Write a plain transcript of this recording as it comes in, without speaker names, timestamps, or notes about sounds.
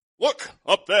Look,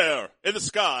 up there, in the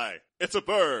sky. It's a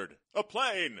bird, a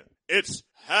plane. It's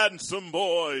Handsome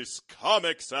Boys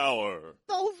Comics Hour.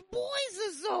 Those boys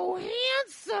are so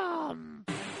handsome.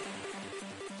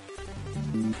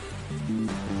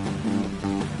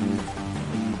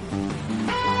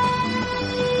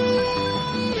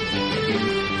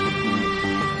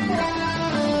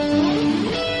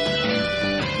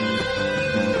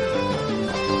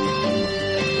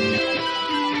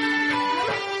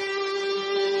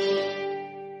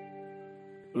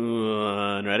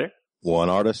 One writer. One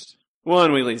artist.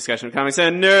 One weekly discussion of comics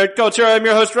and nerd culture. I'm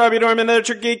your host, Robbie Norman,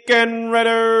 editor, geek, and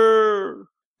writer.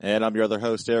 And I'm your other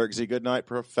host, Eric Z. Goodnight,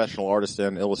 professional artist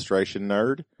and illustration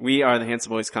nerd. We are the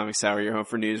Handsome Boys Comics Hour, your home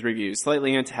for news, reviews,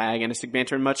 slightly antagonistic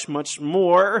banter, and much, much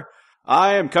more.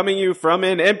 I am coming you from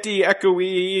an empty,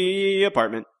 echoey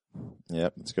apartment.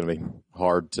 Yep, it's going to be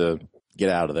hard to get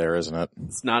out of there, isn't it?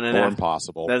 It's not an Or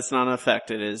impossible. That's not an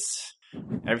effect. It is.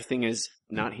 Everything is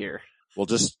not here. Well,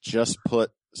 just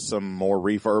put some more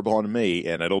reverb on me,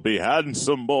 and it'll be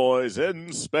Handsome Boys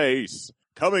in Space,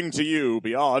 coming to you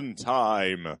beyond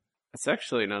time. That's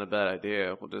actually not a bad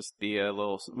idea. We'll just be a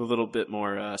little bit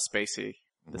more spacey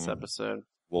this episode.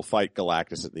 We'll fight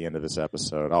Galactus at the end of this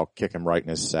episode. I'll kick him right in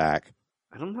his sack.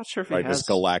 I'm not sure if he Right in his has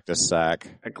Galactus sack.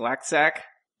 a Galacsack.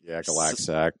 Yeah,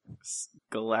 Galactus.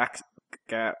 Galactus.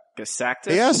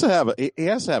 He has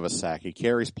to have a sack. He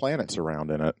carries planets around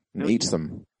in it and eats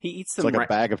them. He eats It's them. like a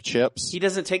bag of chips. He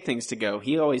doesn't take things to go.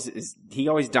 He always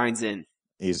dines in.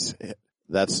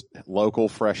 That's local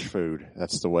fresh food.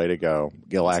 That's the way to go.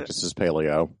 Galactus is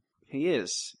paleo. He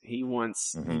is. He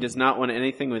does not want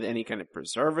anything with any kind of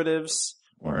preservatives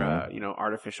or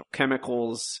artificial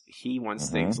chemicals. He wants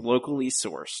things locally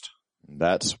sourced.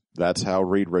 That's how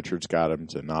Reed Richards got him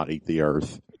to not eat the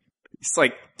Earth. It's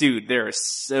like, dude, there are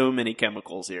so many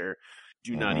chemicals here.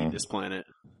 Do not eat this planet.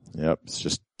 Yep, it's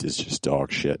just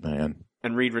dog shit, man.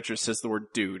 And Reed Richards says the word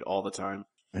dude all the time.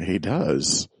 He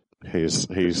does. He's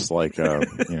like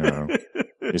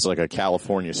he's like a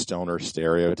California stoner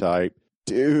stereotype.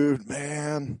 Dude,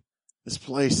 man, this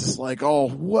place is like, oh,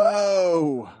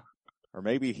 whoa. Or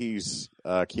maybe he's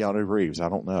Keanu Reeves. I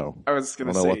don't know. I was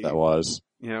gonna say, know what that was.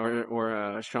 Yeah,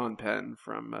 or Sean Penn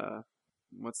from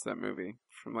what's that movie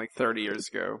from like 30 years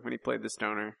ago when he played the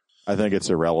stoner. I think it's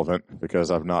irrelevant because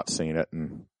I've not seen it,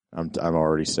 and I'm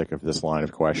already sick of this line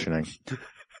of questioning.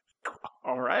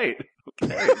 All right.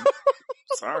 Okay.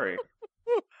 Sorry.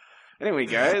 Anyway,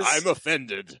 guys. I'm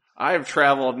offended. I've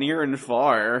traveled near and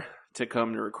far to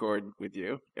come to record with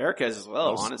you. Eric has as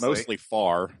well, honestly. Mostly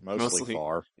far. Mostly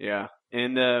far. Yeah.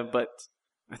 And, but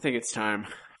I think it's time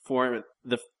for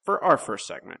our first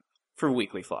segment for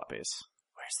Weekly Floppies.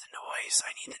 Where's the noise?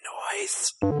 I need the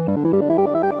noise.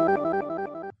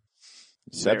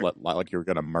 You said like you were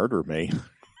going to murder me.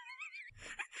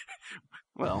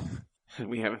 Well,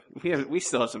 we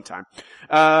still have some time.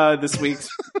 This week's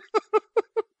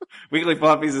Weekly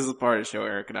Floppies is a part of the show.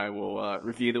 Eric and I will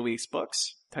review the week's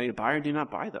books, tell you to buy or do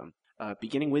not buy them.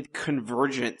 Beginning with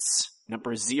Convergence,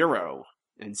 number 0.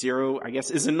 And 0, I guess,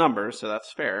 is a number, so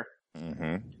that's fair.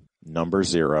 Number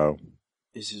 0.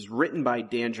 This is written by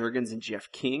Dan Jurgens and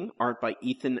Jeff King, art by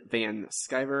Ethan Van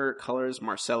Sciver, colors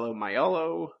Marcelo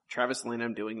Maiolo, Travis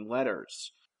Lanham doing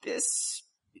letters. This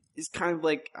is kind of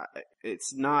like,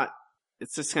 it's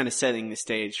just kind of setting the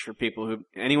stage for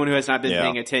anyone who has not been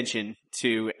paying attention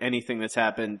to anything that's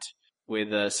happened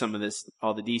with some of this,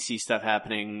 all the DC stuff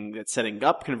happening that's setting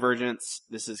up Convergence.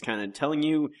 This is kind of telling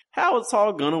you how it's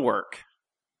all gonna work.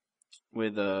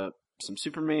 With some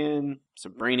Superman,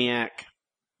 some Brainiac,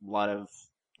 a lot of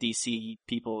DC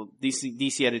people,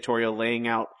 DC editorial laying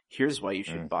out, here's why you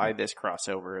should buy this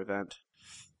crossover event.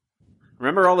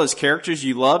 Remember all those characters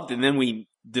you loved and then we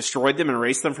destroyed them and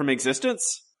erased them from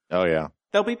existence? Oh, yeah.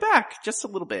 They'll be back just a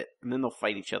little bit and then they'll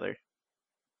fight each other.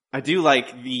 I do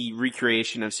like the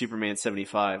recreation of Superman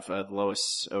 75,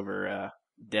 Lois over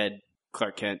dead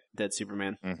Clark Kent, dead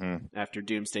Superman, after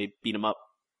Doomsday beat him up.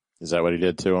 Is that what he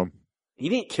did to him? He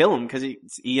didn't kill him because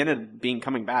he ended up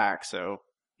coming back, so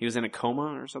he was in a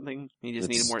coma or something. He just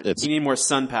needed more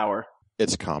sun power.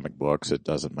 It's comic books. It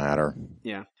doesn't matter.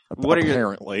 Yeah. What are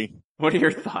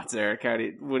your thoughts, Eric?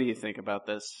 What do you think about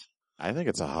this? I think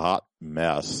it's a hot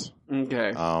mess.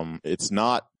 Okay. It's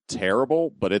not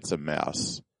terrible, but it's a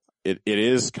mess. It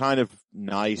is kind of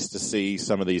nice to see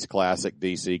some of these classic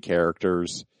DC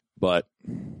characters, but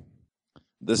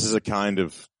this is a kind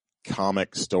of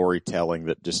comic storytelling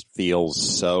that just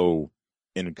feels so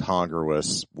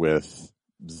incongruous with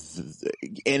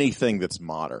anything that's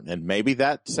modern. And maybe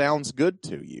that sounds good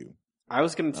to you. I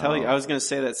was going to tell you, I was going to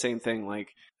say that same thing. Like,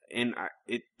 and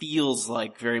it feels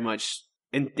like very much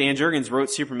And Dan Jurgens wrote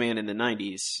Superman in the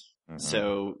 90s,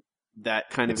 so that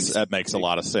kind of... That makes a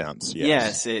lot of sense,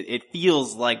 yes. It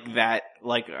feels like that,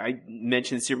 like I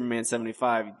mentioned Superman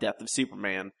 75, Death of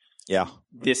Superman. Yeah.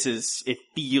 It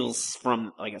feels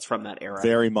from, I guess, from that era.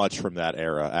 Very much from that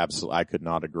era, absolutely. I could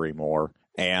not agree more.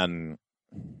 And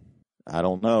I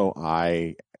don't know,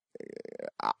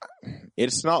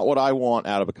 it's not what I want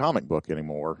out of a comic book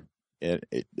anymore.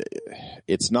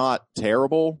 It's not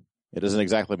terrible. It doesn't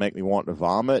exactly make me want to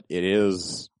vomit. It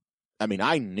is, I mean,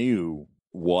 I knew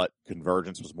what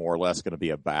Convergence was more or less going to be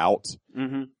about.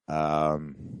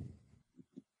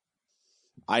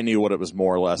 I knew what it was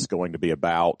more or less going to be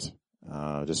about,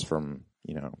 just from,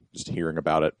 just hearing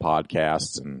about it,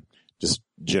 podcasts, and just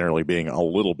generally being a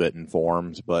little bit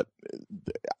informed, but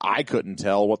I couldn't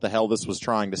tell what the hell this was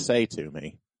trying to say to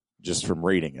me just from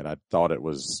reading it. I thought it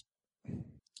was,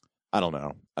 I don't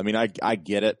know. I mean, I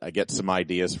get it. I get some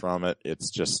ideas from it. It's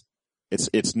just,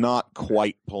 it's not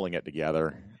quite pulling it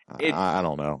together. I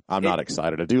don't know. I'm not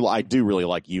excited. I do really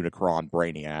like Unicron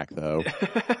Brainiac though.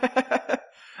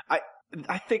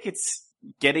 I think it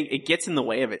gets in the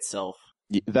way of itself.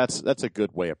 That's a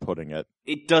good way of putting it.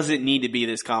 It doesn't need to be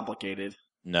this complicated.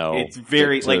 No. It's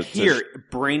very,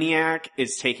 Brainiac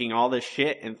is taking all this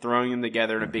shit and throwing them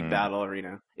together in a big battle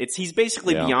arena. He's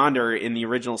basically Beyonder in the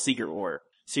original Secret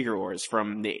Wars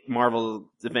from the Marvel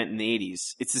event in the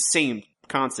 80s. It's the same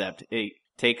concept. They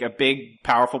take a big,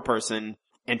 powerful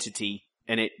entity,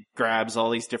 and it grabs all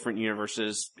these different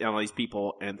universes and all these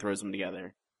people and throws them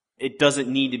together. It doesn't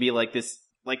need to be like this,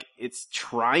 like, it's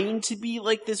trying to be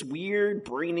like this weird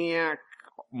Brainiac,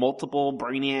 multiple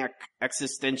Brainiac,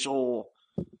 existential,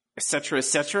 etc.,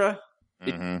 etc.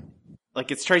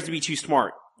 Like, it's tries to be too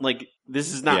smart. Like,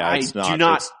 this is not,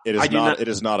 it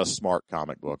is not a smart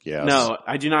comic book, yes. No,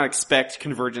 I do not expect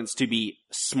Convergence to be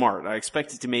smart. I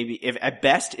expect it to if at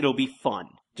best, it'll be fun,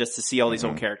 just to see all these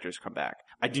old characters come back.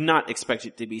 I do not expect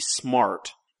it to be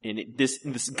smart, and this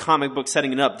comic book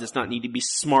setting it up does not need to be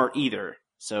smart either.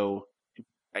 So,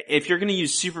 if you're gonna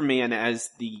use Superman as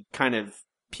the kind of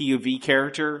POV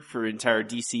character for the entire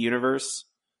DC universe,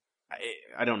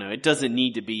 I don't know. It doesn't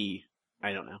need to be,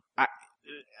 I don't know.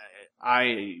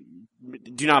 I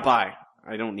do not buy.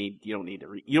 You don't need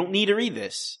to read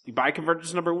this. You buy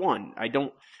Convergence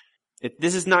 #1.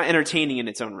 This is not entertaining in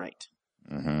its own right.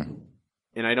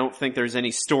 And I don't think there's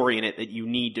any story in it that you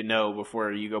need to know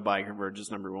before you go buy Convergence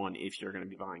 #1 if you're going to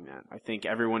be buying that. I think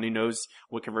everyone who knows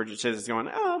what Convergence is going,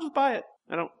 I'll just buy it.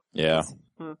 I don't. Yeah.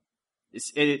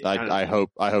 I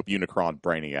hope Unicron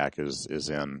Brainiac is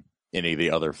in any of the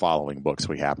other following books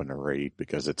we happen to read,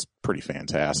 because it's pretty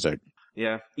fantastic.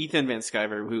 Yeah, Ethan Van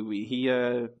Sciver, who he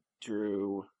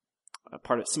drew a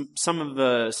part of some of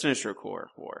the Sinestro Corps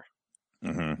war,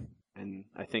 and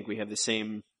I think we have the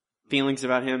same feelings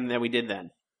about him that we did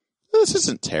then. This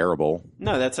isn't terrible.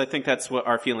 No, I think that's what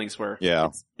our feelings were. Yeah,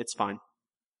 it's fine.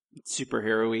 It's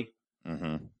superhero-y.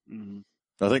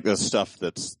 I think the stuff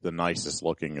that's the nicest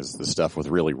looking is the stuff with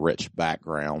really rich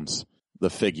backgrounds. The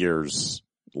figures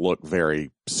look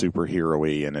very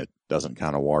superhero-y, and it doesn't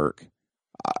kind of work.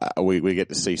 We get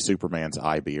to see Superman's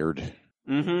eye beard.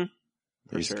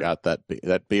 He's got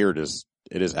that beard is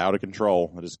out of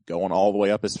control. It is going all the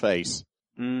way up his face.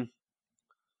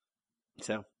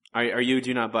 So, are you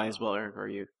do not buy as well, Eric? Or are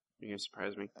you going to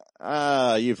surprise me?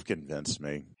 You've convinced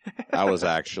me. I was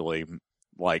actually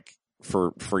like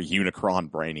for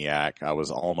Unicron Brainiac, I was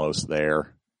almost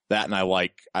there. That, and I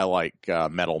like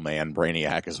Metal Man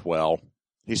Brainiac as well.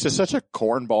 He's just such a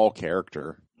cornball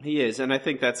character. He is, and I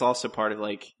think that's also part of,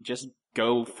 like, just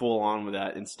go full on with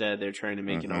that. Instead, they're trying to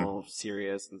make it all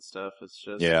serious and stuff. It's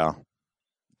just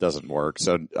doesn't work.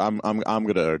 So I'm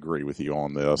going to agree with you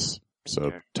on this.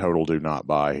 So total do not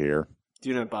buy here.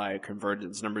 Do not buy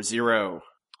Convergence #0.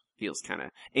 Feels kind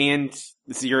of, and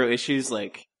 0 issues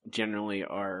like generally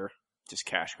are just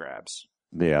cash grabs.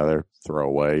 Yeah, they're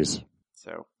throwaways.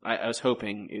 So I was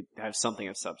hoping it'd have something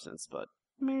of substance, but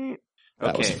meh.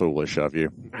 That was foolish of you.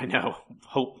 I know.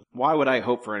 Hope. Why would I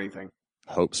hope for anything?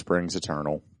 Hope springs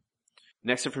eternal.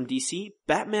 Next up from DC,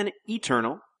 Batman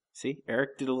Eternal. See,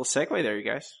 Eric did a little segue there, you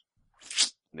guys.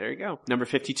 There you go. Number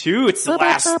 52. It's the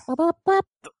last. I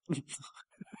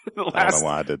don't know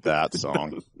why I did that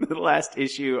song. The last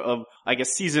issue of, I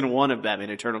guess, season 1 of Batman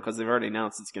Eternal, because they've already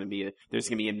announced there's going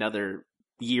to be another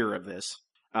year of this.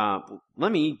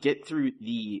 Let me get through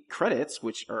the credits,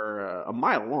 which are a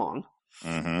mile long.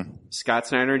 Mm-hmm. Scott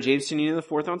Snyder and James Tynion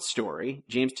IV on story,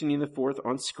 James Tynion IV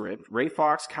on script, Ray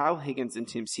Fox, Kyle Higgins, and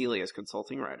Tim Seeley as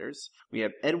consulting writers. We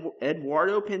have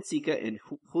Eduardo Pensica and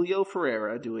Julio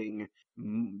Ferreira doing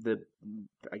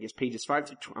pages 5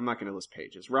 to I'm not going to list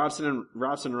pages. Robson,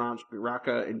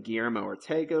 Rocca, and Guillermo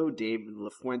Ortego, David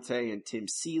LaFuente and Tim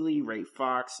Seeley, Ray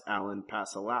Fox, Alan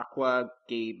Pasalacqua,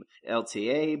 Gabe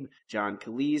Eltaeb, John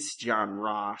Calise, John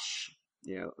Rosh.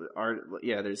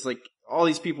 There's like all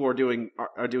these people are doing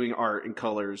art and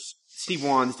colors. Steve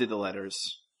Wands did the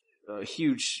letters.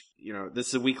 Huge, this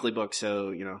is a weekly book,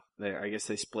 so I guess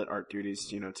they split art duties,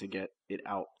 to get it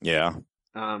out. Yeah.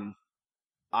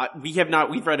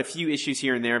 We've read a few issues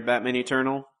here and there of Batman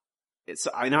Eternal.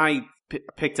 I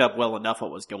picked up well enough what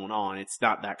was going on. It's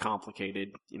not that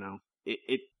complicated,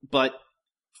 but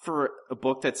for a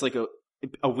book that's like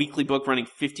a weekly book running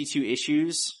 52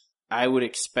 issues, I would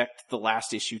expect the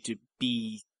last issue to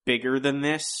be bigger than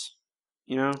this,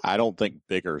 I don't think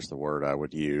bigger is the word I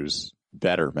would use.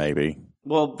 Better, maybe.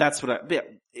 Well, that's what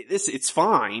it's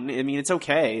fine. I mean, it's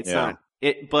okay. It's not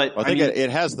it, but I think it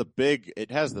has the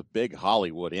big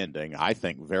Hollywood ending. I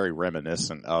think very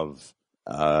reminiscent of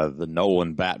the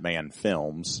Nolan Batman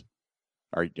films.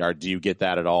 Do you get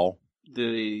that at all?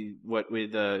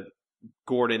 With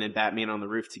Gordon and Batman on the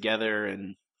roof together,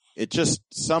 and it just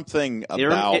something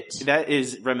about that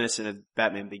is reminiscent of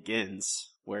Batman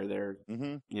Begins, where they're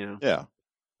Yeah.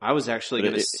 I was actually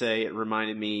going to say it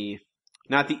reminded me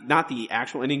not the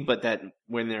actual ending, but that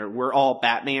when we're all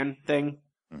Batman thing.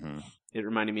 Mm-hmm. It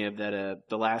reminded me of that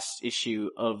the last issue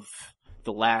of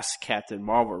the last Captain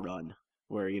Marvel run,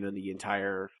 where the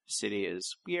entire city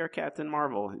is we are Captain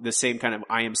Marvel, the same kind of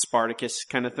I am Spartacus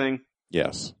kind of thing.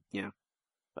 Yes. Yeah.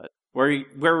 But where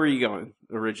were you going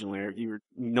originally? You were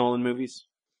Nolan movies?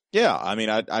 Yeah, I mean,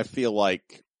 I feel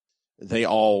like they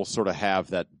all sort of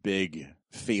have that big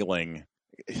feeling.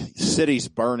 City's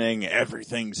burning,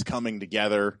 everything's coming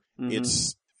together. Mm-hmm.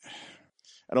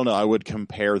 I don't know, I would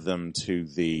compare them to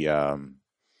the,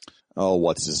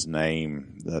 what's his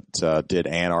name that did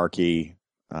Anarchy?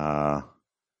 I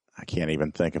can't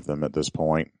even think of them at this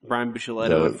point. Brian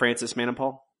Buccellato and Francis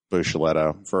Manapul?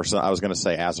 Buccellato. First, I was going to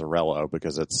say Azzarello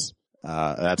because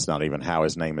that's not even how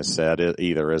his name is said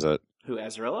either, is it? Who,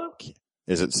 Azzarello?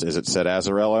 Is it said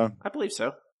Azzarello? I believe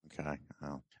so. Okay.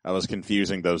 Oh. I was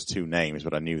confusing those two names,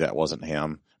 but I knew that wasn't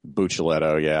him.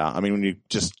 Buccellato, yeah. I mean, when you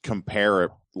just compare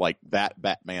it, like that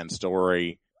Batman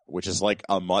story, which is like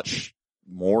a much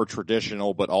more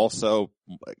traditional, but also,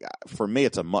 for me,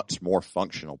 it's a much more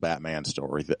functional Batman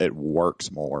story. It works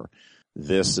more.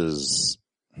 This is,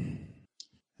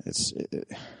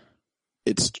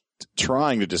 it's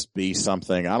trying to just be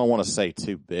something. I don't want to say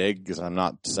too big, because I'm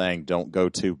not saying don't go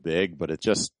too big, but it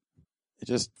just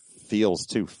feels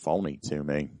too phony to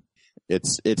me.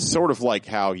 It's sort of like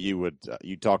how you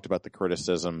talked about the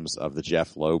criticisms of the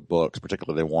Jeff Loeb books,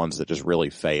 particularly the ones that just really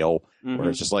fail, mm-hmm. where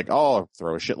it's just like, oh,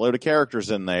 throw a shitload of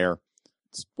characters in there.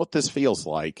 It's what this feels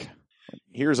like.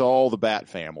 Here's all the Bat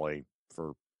family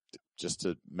just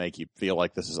to make you feel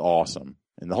like this is awesome.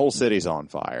 And the whole city's on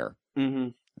fire. Mm-hmm.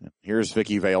 Here's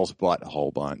Vicky Vale's butt a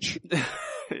whole bunch.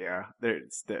 Yeah, there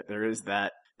is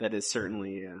that. That is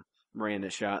certainly a Miranda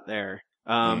shot there.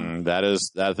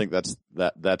 I think that's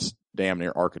damn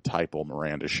near archetypal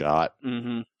Miranda shot.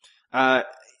 Mm-hmm. I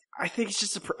think it's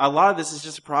just a lot of this is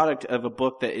just a product of a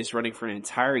book that is running for an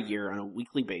entire year on a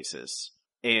weekly basis,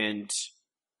 and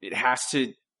it has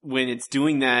to, when it's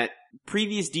doing that.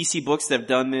 Previous DC books that have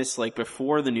done this, like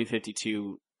before the New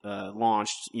 52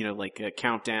 launched, like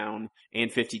Countdown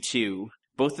and 52,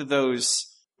 both of those,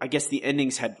 I guess the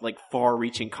endings had like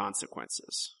far-reaching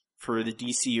consequences for the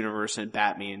DC universe and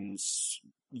Batman's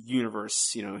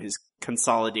universe, his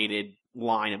consolidated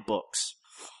line of books.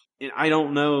 And I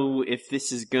don't know if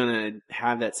this is gonna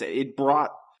have that. It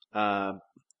brought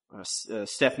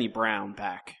Stephanie Brown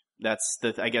back. That's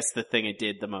I guess the thing it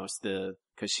did the most,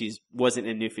 because she wasn't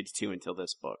in New 52 until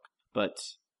this book. But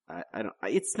I don't.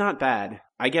 It's not bad,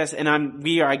 I guess. And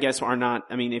I guess are not.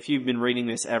 I mean, if you've been reading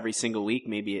this every single week,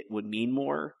 maybe it would mean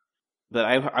more. But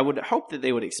I would hope that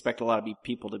they would expect a lot of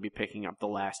people to be picking up the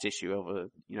last issue of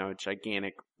a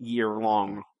gigantic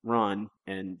year-long run.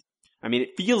 And I mean,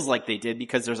 it feels like they did,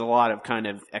 because there's a lot of kind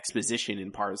of exposition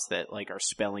in parts that like are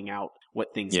spelling out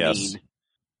what things mean.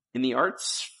 And the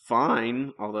art's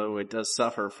fine, although it does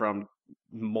suffer from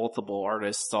multiple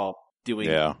artists all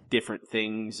doing different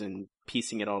things and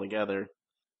piecing it all together.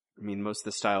 I mean, most of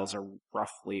the styles are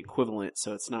roughly equivalent,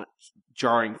 so it's not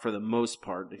jarring for the most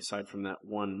part, aside from that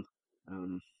one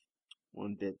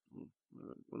bit.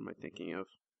 What am I thinking of?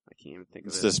 I can't even think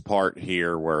of It's it. this part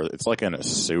here where it's like in a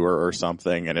sewer or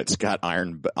something, and it's got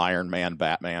Iron Man,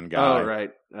 Batman guy. Oh,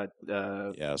 right.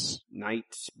 Yes. Night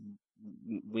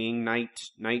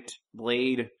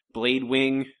Blade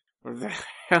Wing. What the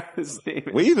hell is his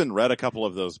name? We even read a couple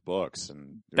of those books,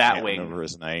 and we can't Batwing. remember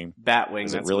his name. Batwing.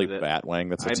 Is that's it really what Batwing?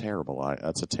 That's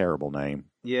a terrible name.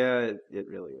 Yeah, it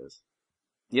really is.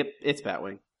 Yep, it's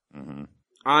Batwing. Mm-hmm.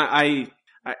 I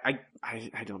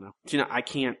don't know. Do you know? I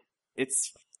can't.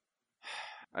 It's.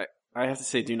 I have to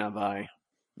say, do not buy.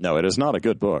 No, it is not a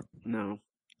good book. No.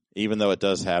 Even though it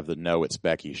does have the "No, It's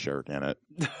Becky" shirt in it.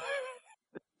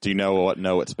 Do you know what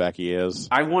 "No, It's Becky" is?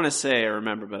 I want to say I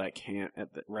remember, but I can't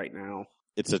right now.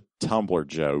 It's a Tumblr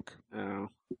joke. Oh.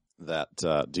 That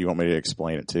do you want me to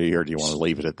explain it to you, or do you want to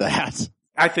leave it at that?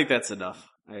 I think that's enough.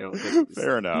 I don't think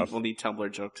Fair enough. People need Tumblr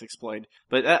jokes explained.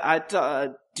 But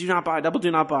do not buy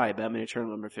Batman Eternal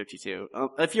number 52.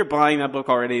 If you're buying that book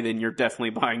already, then you're definitely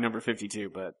buying number 52.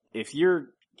 But if you're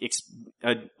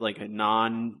a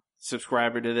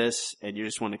non-subscriber to this and you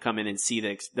just want to come in and see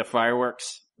the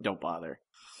fireworks, don't bother.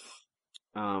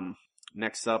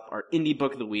 Next up, our indie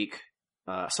book of the week.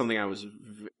 Something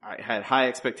I had high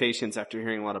expectations after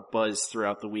hearing a lot of buzz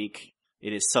throughout the week.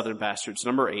 It is Southern Bastards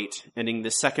number 8, ending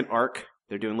the second arc.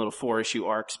 They're doing little 4-issue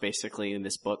arcs basically in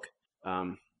this book.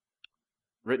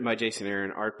 Written by Jason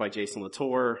Aaron, art by Jason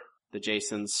Latour, the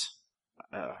Jasons.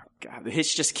 God, the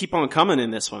hits just keep on coming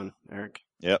in this one, Eric.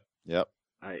 Yep.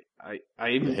 The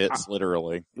hits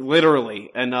literally.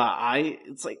 And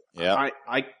it's like, yeah.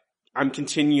 I'm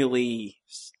continually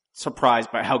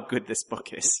surprised by how good this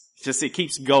book is. It's just, it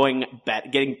keeps getting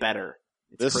better.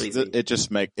 It's crazy.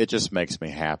 It just makes me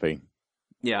happy.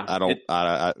 Yeah.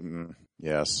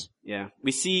 Yes. Yeah.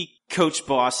 We see Coach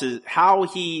Boss's, how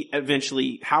he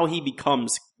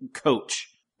becomes Coach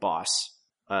Boss.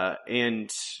 And,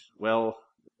 well,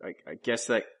 I guess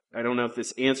that, I don't know if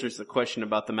this answers the question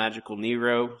about the magical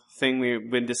Nero thing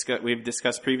we've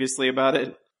discussed previously about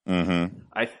it. Mm-hmm.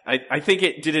 I think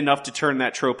it did enough to turn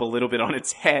that trope a little bit on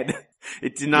its head.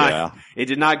 It did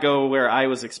not go where I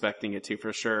was expecting it to,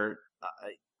 for sure.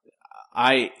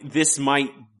 This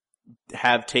might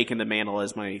have taken the mantle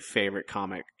as my favorite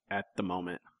comic at the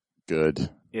moment. Good.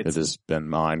 It has been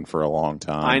mine for a long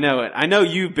time. I know it. I know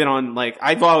you've been on,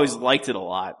 I've always liked it a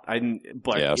lot.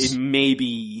 But yes. It may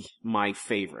be my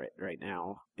favorite right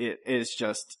now. It is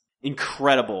just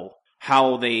incredible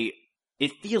how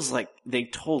it feels like they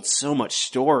told so much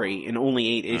story in only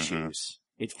 8 issues.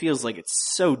 It feels like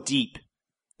it's so deep.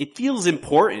 It feels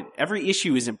important. Every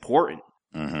issue is important.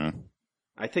 Mm-hmm.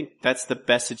 I think that's the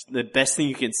best thing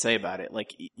you can say about it.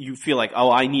 You feel like,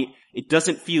 it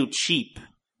doesn't feel cheap.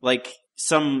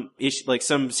 Some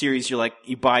series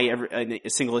you buy a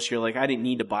single issue, you're like, I didn't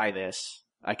need to buy this.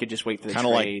 I could just wait for the trade.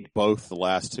 Kind of like both the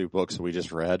last 2 books we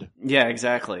just read. Yeah,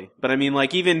 exactly. But I mean,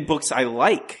 even books I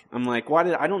like, I'm like,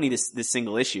 I don't need this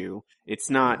single issue. It's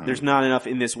not, there's not enough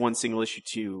in this one single issue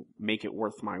to make it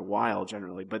worth my while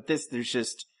generally. But there's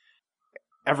just,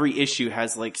 every issue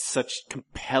has such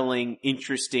compelling,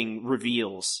 interesting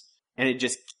reveals. And it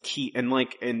just and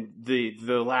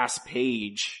the last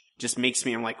page just makes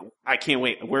me, I'm like, I can't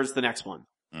wait. Where's the next one?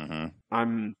 Mm-hmm.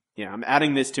 I'm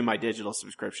adding this to my digital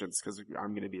subscriptions because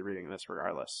I'm going to be reading this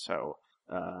regardless. So,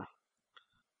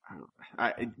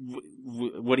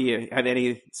 what do you have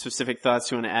any specific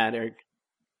thoughts you want to add, Eric?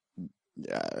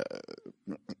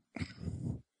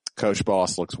 Coach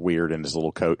Boss looks weird in his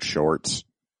little coach shorts.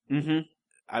 Mm-hmm.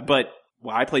 But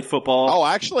I played football. Oh,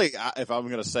 actually, if I'm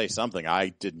going to say something, I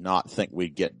did not think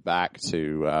we'd get back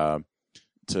to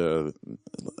Tubb's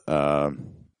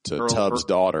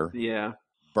daughter. Yeah.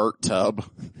 Bert Tubb.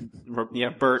 Yeah,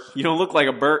 Bert. You don't look like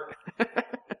a Bert.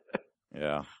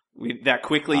 Yeah. That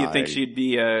quickly, you think she'd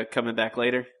be coming back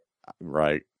later?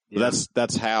 Right. Yeah.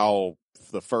 That's how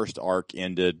the first arc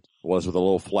ended, was with a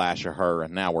little flash of her,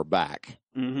 and now we're back.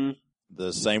 Mm-hmm.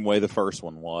 The same way the first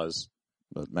one was.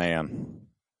 But man,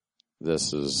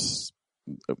 this is,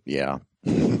 yeah.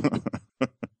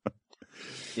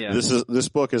 Yeah. This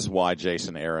book is why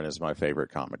Jason Aaron is my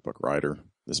favorite comic book writer.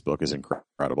 This book is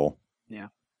incredible. Yeah.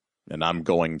 And I'm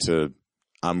going to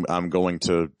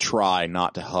try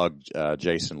not to hug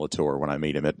Jason Latour when I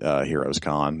meet him at Heroes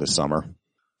Con this summer.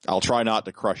 I'll try not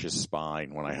to crush his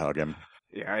spine when I hug him.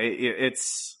 Yeah,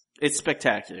 it's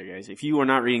spectacular, guys. If you are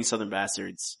not reading Southern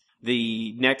Bastards,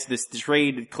 the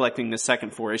trade collecting the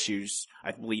second 4 issues,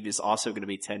 I believe, is also going to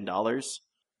be $10.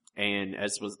 And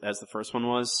as the first one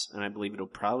was, and I believe it'll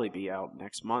probably be out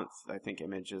next month. I think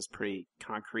Image is pretty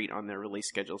concrete on their release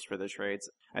schedules for the trades.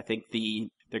 I think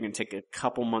they're going to take a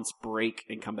couple months break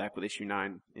and come back with issue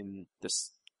 9 in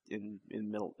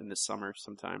the summer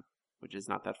sometime. which is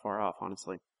not that far off,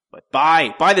 honestly. But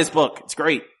buy this book. It's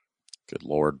great. Good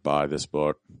Lord, buy this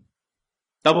book.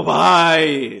 Double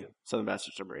buy! Southern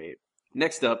Bastards number 8.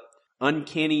 Next up,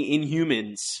 Uncanny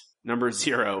Inhumans number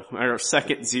 0. Our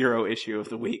second 0 issue of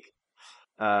the week.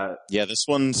 Yeah, this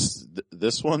one's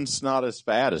not as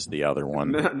bad as the other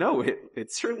one. No,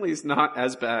 it certainly is not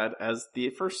as bad as the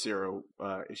first 0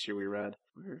 issue we read.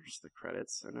 Where's the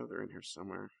credits? I know they're in here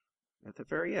somewhere. At the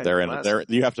very end.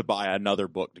 You have to buy another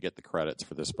book to get the credits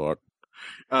for this book.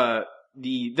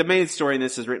 The main story in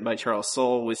this is written by Charles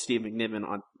Soule with Steve McNiven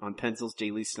on pencils, Jay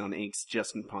Leaston on inks,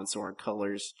 Justin Ponsor on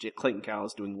colors, Clayton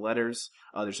Cowles doing letters.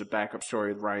 There's a backup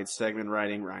story with Ryan Stegman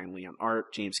writing, Ryan Lee on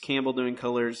art, James Campbell doing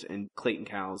colors, and Clayton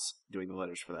Cowles doing the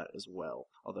letters for that as well.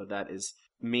 Although that is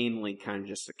mainly kind of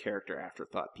just a character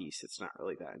afterthought piece. It's not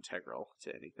really that integral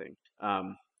to anything.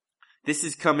 This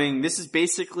is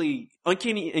basically,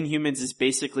 Uncanny Inhumans is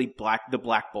basically the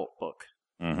Black Bolt book.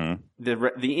 Mm-hmm. The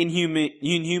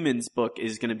Inhumans book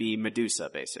is going to be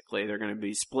Medusa, basically. They're going to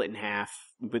be split in half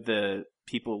with the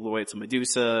people loyal to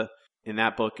Medusa in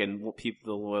that book and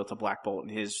people loyal to Black Bolt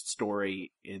and his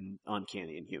story in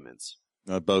Uncanny Inhumans.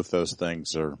 Both those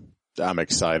things I'm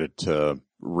excited to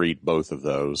read both of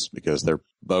those because they're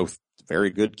both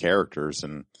very good characters.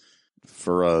 And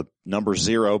for a number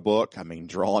 0 book, I mean,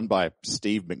 drawn by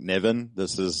Steve McNiven,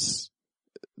 this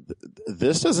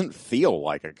doesn't feel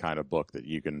like a kind of book that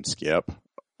you can skip,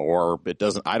 or it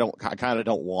doesn't. I kind of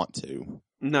don't want to.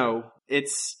 No,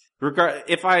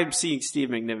 if I'm seeing Steve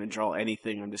McNiven draw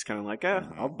anything, I'm just kind of like,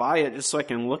 I'll buy it just so I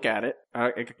can look at it.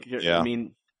 Yeah. I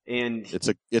mean, and it's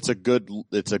a good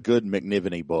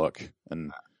McNiven-y book,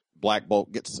 and Black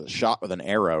Bolt gets a shot with an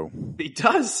arrow. He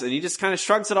does, and he just kind of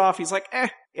shrugs it off. He's like,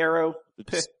 arrow.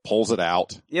 Just pulls it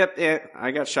out. Yep,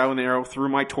 I got shot with an arrow through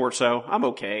my torso. I'm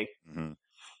okay. Mm-hmm.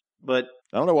 But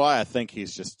I don't know why I think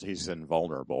he's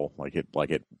invulnerable. Like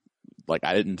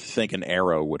I didn't think an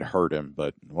arrow would hurt him,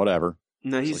 but whatever.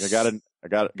 No, he's like, I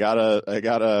got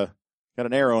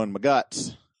an arrow in my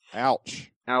guts.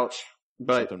 Ouch.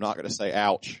 But except I'm not going to say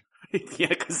ouch. Yeah,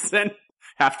 because then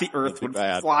half the earth would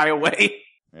fly away.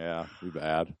 Yeah, too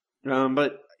bad.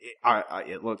 But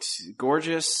it looks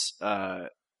gorgeous.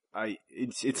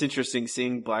 It's interesting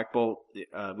seeing Black Bolt.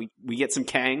 We get some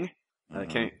Kang.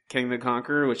 Kang the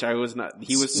Conqueror, which I was not.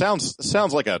 He was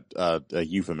sounds like a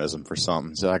euphemism for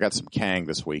something. So I got some Kang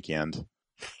this weekend.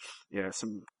 Yeah, I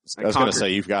was going to say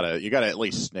you got to at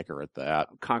least snicker at that.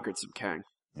 Conquered some Kang.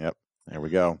 Yep, there we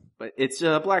go. But it's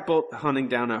Black Bolt hunting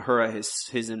down Ahura,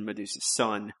 his and Medusa's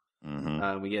son.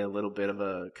 Mm-hmm. We get a little bit of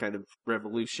a kind of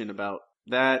revolution about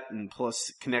that, and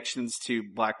plus connections to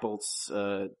Black Bolt's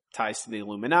ties to the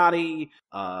Illuminati.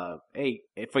 Hey,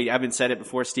 if we haven't said it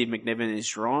before, Steve McNiven is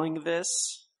drawing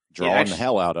this. The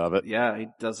hell out of it. Yeah, he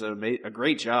does a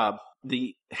great job.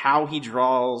 How he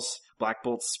draws Black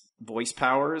Bolt's voice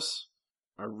powers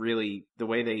are really the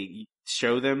way they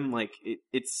show them. Like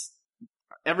it's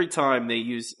every time they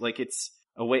use it's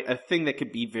a thing that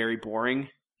could be very boring.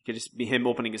 It could just be him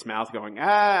opening his mouth, going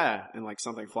and like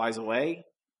something flies away.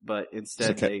 But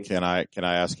instead, can I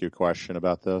ask you a question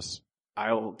about this?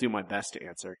 I'll do my best to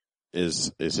answer.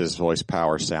 Is his voice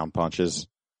power sound punches?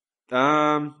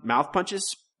 Mouth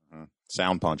punches?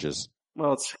 Sound punches.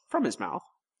 Well, it's from his mouth.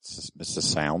 It's a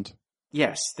sound.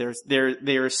 Yes, there's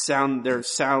sound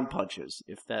punches.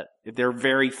 If they're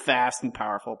very fast and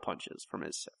powerful punches from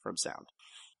sound.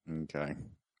 Okay,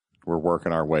 we're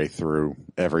working our way through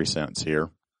every sense here.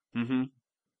 Mm-hmm.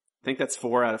 I think that's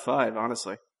 4 out of 5,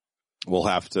 honestly. We'll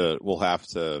have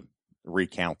to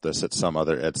recount this at some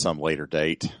later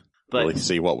date. But really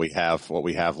see what we have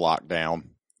locked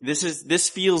down. This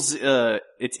feels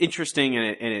it's interesting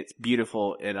and it's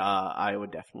beautiful, and I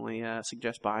would definitely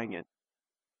suggest buying it.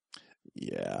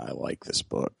 Yeah, I like this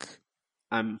book.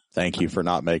 Thank you for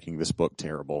not making this book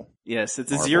terrible. Yes,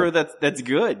 it's a Marvel. 0 that's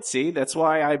good. See, that's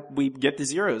why we get the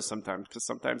zeros sometimes, because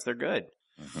sometimes they're good.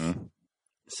 Mm-hmm.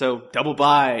 So double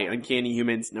buy Uncanny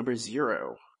Humans number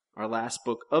 0. Our last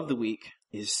book of the week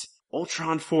is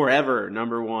Ultron Forever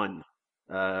number 1.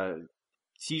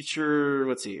 Teacher,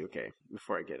 let's see. Okay,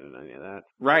 before I get into any of that,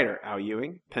 writer Al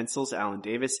Ewing, pencils Alan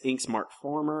Davis, inks Mark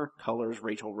Former, colors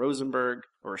Rachel Rosenberg,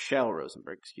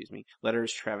 excuse me.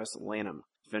 Letters Travis Lanham.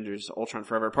 Avengers Ultron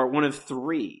Forever, part 1 of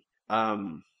 3.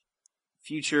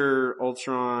 Future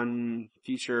Ultron,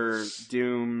 future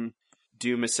Doom.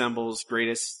 Doom assembles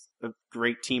a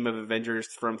great team of Avengers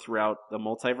from throughout the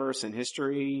multiverse and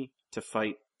history to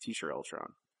fight future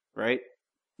Ultron. Right?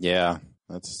 Yeah,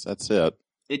 that's it.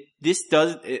 We're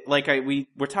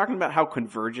talking about how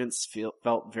Convergence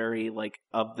felt very like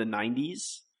of the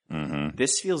 90s. Mm-hmm.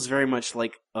 This feels very much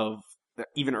like of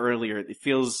even earlier. It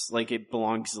feels like it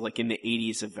belongs like in the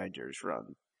 80s Avengers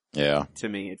run. Yeah. To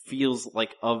me, it feels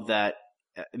like of that.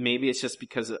 Maybe it's just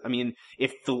because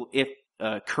if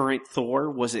current Thor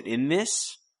wasn't in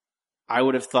this, I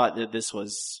would have thought that this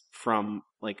was from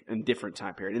like a different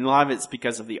time period, and a lot of it's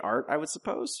because of the art, I would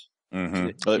suppose.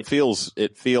 Mm-hmm.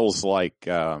 It feels like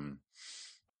a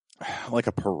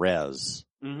Perez,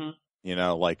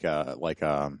 like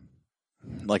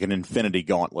an Infinity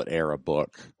Gauntlet era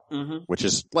book, which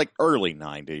is like early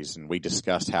 90s, and we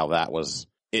discussed how that was.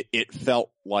 It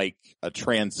felt like a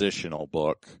transitional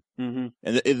book, and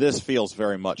this feels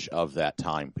very much of that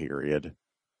time period.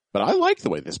 But I like the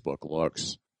way this book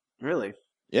looks. Really?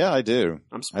 Yeah, I do.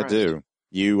 I'm surprised. I do.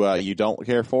 You don't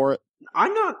care for it?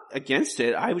 I'm not against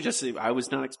it. I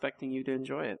was not expecting you to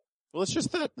enjoy it. Well, it's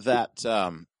just that's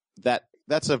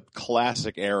a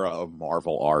classic era of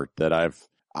Marvel art that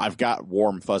I've got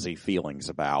warm fuzzy feelings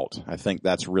about. I think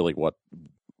that's really what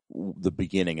the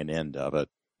beginning and end of it.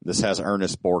 This has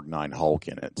Ernest Borgnine Hulk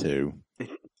in it too.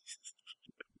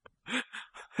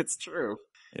 That's true.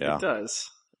 Yeah, it does.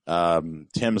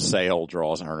 Tim Sale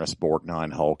draws Ernest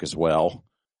Borgnine Hulk as well.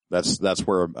 That's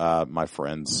where my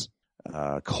friends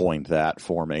coined that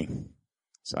for me.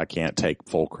 So I can't take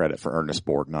full credit for Ernest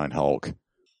Borgnine Hulk.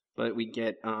 But we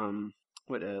get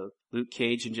Luke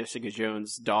Cage and Jessica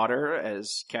Jones' daughter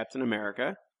as Captain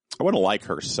America. I want to like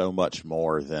her so much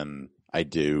more than I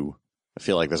do. I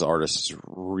feel like this artist is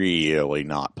really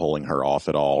not pulling her off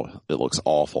at all. It looks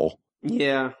awful.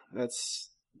 Yeah, that's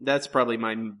probably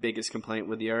my biggest complaint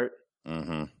with the art.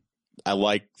 Mm-hmm. I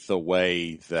like the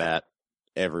way that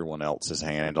everyone else is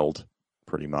handled,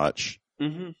 pretty much.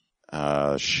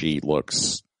 Mm-hmm. She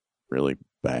looks really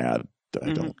bad.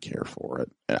 I don't care for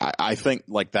it. I think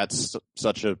like that's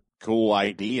such a cool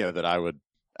idea that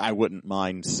I wouldn't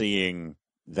mind seeing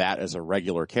that as a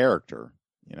regular character.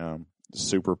 You know,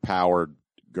 super powered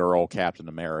girl Captain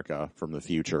America from the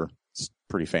future. It's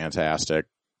pretty fantastic,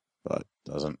 but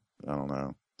I don't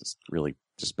know. It's really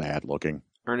just bad looking.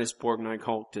 Ernest Borgnine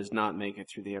Hulk does not make it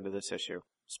through the end of this issue.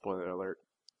 Spoiler alert.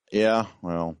 Yeah,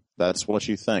 well, that's what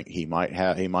you think. He might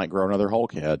grow another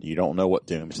Hulk head. You don't know what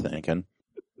Doom's thinking.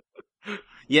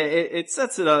 Yeah, it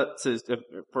sets it up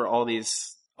for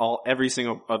every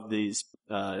single of these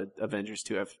Avengers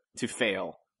to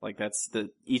fail. Like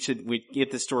we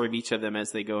get the story of each of them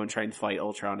as they go and try and fight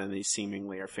Ultron, and they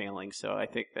seemingly are failing. So I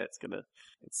think it's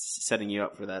setting you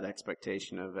up for that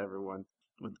expectation of everyone.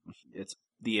 It's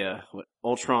the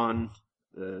Ultron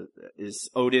is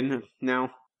Odin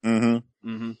now. Mm-hmm.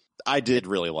 Mm-hmm. I did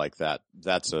really like that.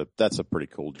 That's a pretty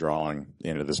cool drawing. The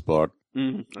end of this book.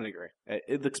 Mm-hmm. I agree.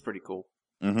 It looks pretty cool.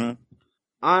 Mm-hmm.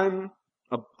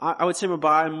 I would say I'm a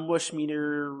buy Mush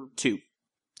Meter 2.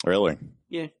 Really?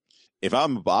 Yeah. If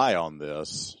I'm a buy on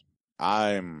this,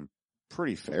 I'm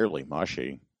pretty fairly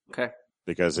mushy. Okay.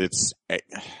 Because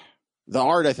the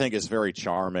art, I think, is very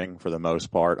charming for the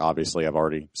most part. Obviously, I've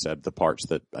already said the parts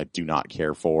that I do not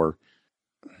care for.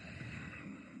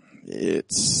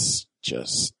 It's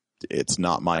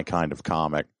not my kind of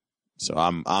comic. So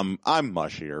I'm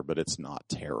mushier, but it's not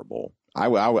terrible.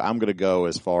 I'm going to go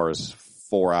as far as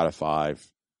 4 out of 5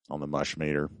 on the mush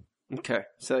meter. Okay.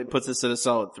 So it puts us at a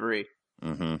solid 3.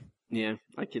 Mm-hmm. Yeah,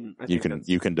 I can.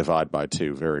 You can divide by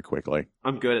 2 very quickly.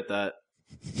 I'm good at that.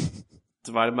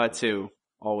 Divided by 2,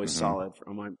 always solid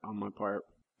on my part.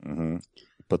 Mm-hmm.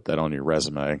 Put that on your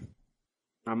resume.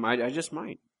 I just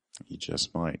might. You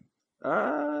just might.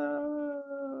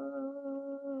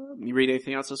 You read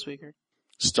anything else this week? Or?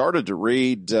 Started to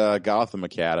read Gotham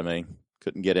Academy.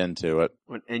 Couldn't get into it.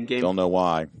 What, Endgame? Don't know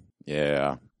why.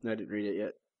 Yeah. I didn't read it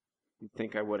yet. You'd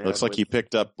think I would have. Looks like you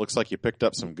picked up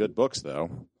some good books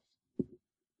though.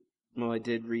 Well, I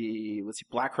did read,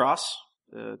 Black Cross,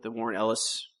 the Warren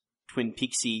Ellis Twin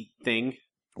Peaksy thing,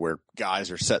 where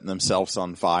guys are setting themselves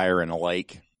on fire in a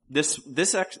lake. This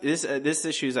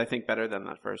issue is, I think, better than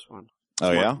that first one.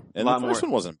 Oh yeah, and the first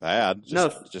one wasn't bad.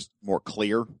 Just more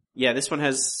clear. Yeah, this one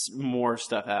has more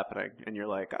stuff happening, and you're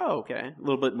like, oh, okay, a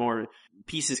little bit more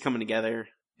pieces coming together.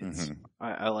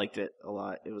 I liked it a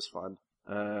lot. It was fun.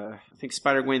 I think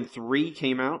Spider-Gwen 3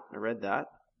 came out. I read that.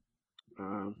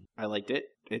 I liked it.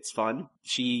 It's fun.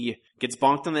 She gets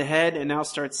bonked on the head and now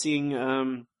starts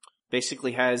seeing,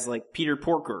 basically has like Peter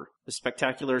Porker, the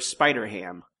spectacular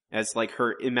Spider-Ham, as like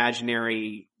her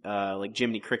imaginary, like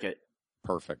Jiminy Cricket.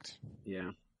 Perfect.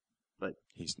 Yeah. But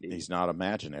he's not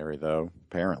imaginary though,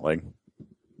 apparently.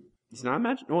 He's not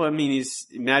imaginary? Well, I mean, he's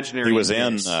imaginary. He was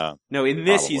in no, in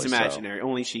this he's imaginary. So.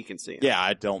 Only she can see him. Yeah,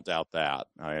 I don't doubt that.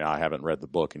 I mean, I haven't read the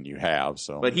book and you have,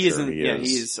 so. But he isn't,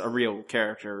 he's a real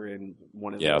character in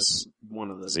one of the.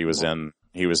 He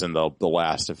was in the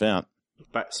last event.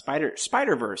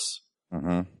 Spider-Verse.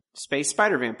 Mm-hmm. Space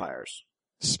spider vampires.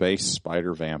 Space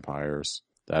spider vampires.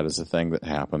 That is a thing that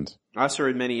happened. I also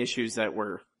read many issues that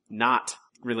were not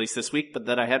released this week, but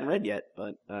that I hadn't read yet.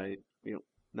 But they're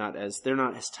not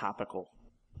as topical.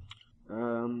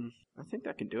 I think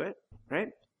that can do it, right?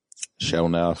 Show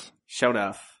enough.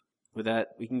 With that,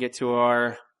 we can get to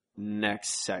our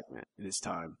next segment. It is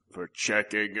time for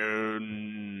checking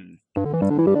in.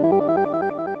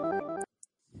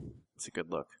 It's a good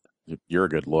look. You're a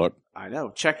good look. I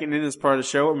know. Checking in is part of the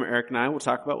show where Eric and I will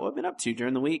talk about what we've been up to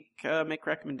during the week, make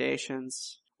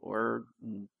recommendations or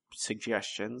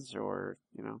suggestions or,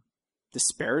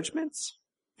 disparagements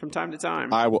from time to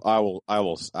time. I will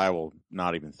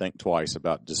not even think twice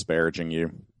about disparaging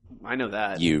you. I know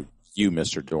that. You,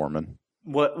 Mr. Dorman.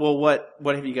 What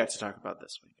have you got to talk about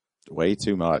this week? Way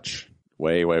too much.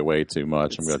 Way too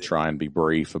much. I'm going to try and be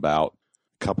brief about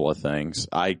a couple of things.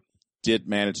 I did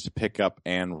manage to pick up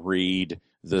and read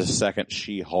the second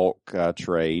She-Hulk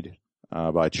trade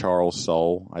by Charles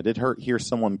Soule. I did hear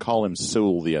someone call him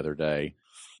Soule the other day.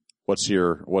 What's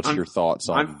your thoughts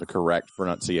on the correct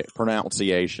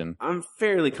pronunciation? I'm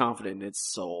fairly confident it's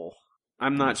Soule.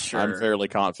 I'm not sure. I'm fairly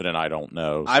confident I don't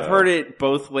know. I've heard it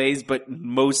both ways, but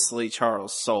mostly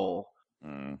Charles Soule.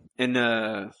 And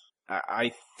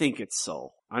I think it's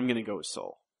Soule. I'm going to go with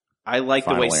Soule. I like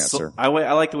the way I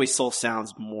like the way Soule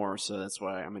sounds more, so that's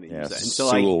why I'm going to use that.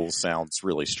 Soule sounds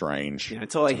really strange. Yeah,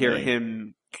 until I hear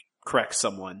him correct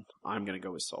someone, I'm going to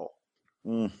go with Soule.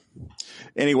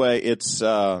 Anyway, it's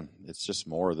just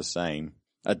more of the same.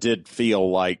 I did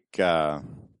feel like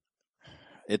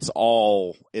it's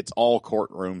all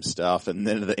courtroom stuff, and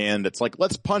then at the end, it's like,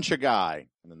 let's punch a guy,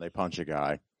 and then they punch a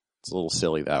guy. It's a little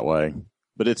silly that way,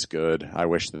 but it's good. I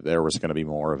wish that there was going to be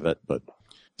more of it, but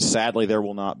sadly, there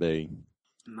will not be.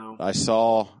 No. I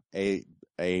saw a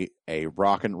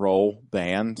rock and roll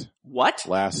band. What?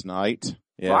 Last night.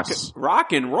 Yes.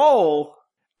 Rock and roll?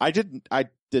 I did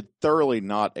thoroughly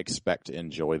not expect to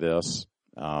enjoy this.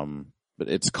 But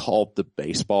it's called The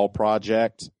Baseball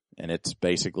Project, and it's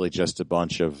basically just a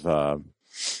bunch of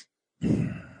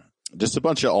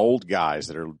old guys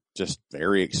that are just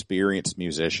very experienced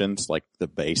musicians. Like the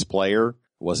bass player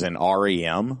was in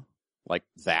REM. Like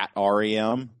that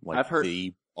REM, like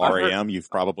the REM you've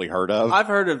probably heard of. I've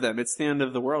heard of them. It's the end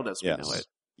of the world as we know it.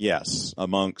 Yes,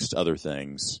 amongst other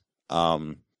things.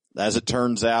 As it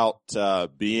turns out,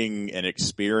 being an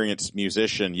experienced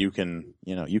musician, you can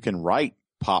write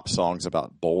pop songs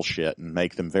about bullshit and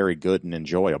make them very good and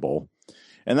enjoyable.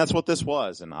 And that's what this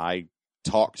was. And I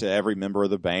talked to every member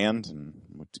of the band and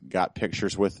got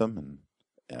pictures with them, and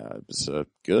it was a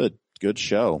good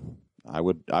show. I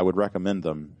would recommend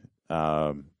them.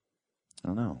 I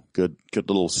don't know. Good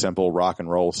little simple rock and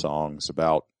roll songs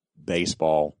about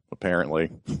baseball,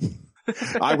 apparently.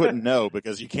 I wouldn't know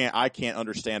because I can't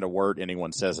understand a word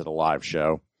anyone says at a live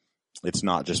show. It's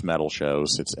not just metal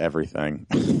shows. It's everything.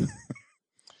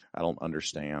 I don't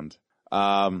understand.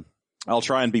 I'll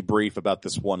try and be brief about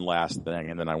this one last thing,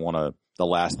 and then the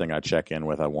last thing I check in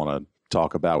with, I want to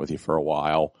talk about with you for a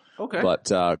while. Okay.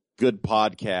 But, good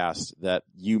podcast that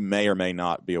you may or may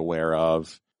not be aware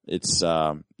of. It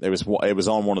was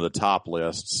on one of the top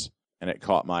lists, and it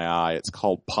caught my eye. It's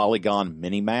called Polygon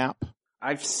Minimap.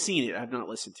 I've seen it. I've not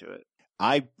listened to it.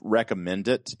 I recommend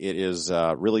it. It is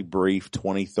really brief,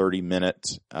 20-30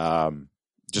 minute,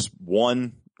 just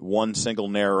one single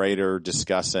narrator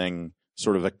discussing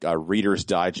sort of a Reader's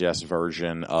Digest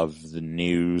version of the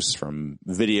news from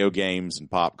video games and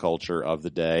pop culture of the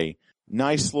day.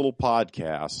 Nice little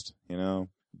podcast,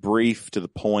 brief to the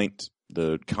point.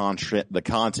 The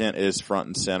content is front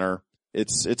and center.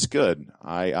 It's good.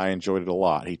 I enjoyed it a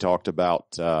lot. He talked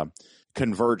about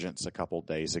Convergence a couple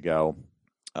days ago,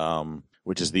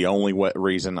 which is the only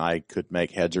reason I could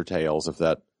make heads or tails of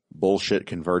that bullshit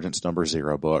Convergence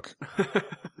 #0 book.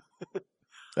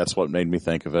 That's what made me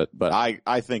think of it. But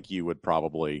I think you would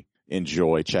probably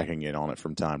enjoy checking in on it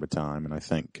from time to time, and I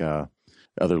think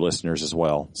other listeners as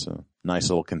well. It's a nice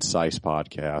little concise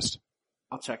podcast.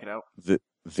 I'll check it out.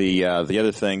 The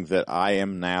other thing that I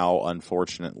am now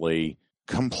unfortunately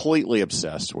completely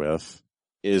obsessed with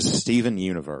is Steven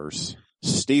Universe.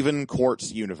 Steven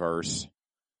Quartz Universe.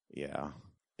 Yeah.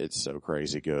 It's so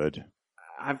crazy good.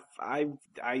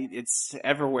 It's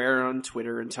everywhere on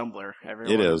Twitter and Tumblr.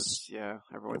 It is. Yeah.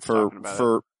 Everyone's talking about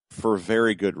it. For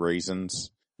very good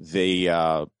reasons.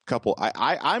 The couple,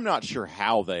 I'm not sure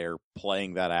how they're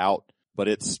playing that out, but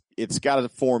it's got a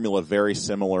formula very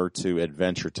similar to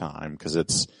Adventure Time because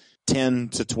it's 10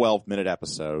 to 12 minute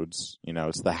episodes.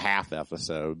 It's the half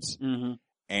episodes. Mm-hmm.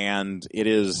 And it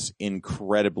is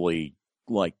incredibly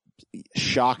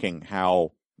shocking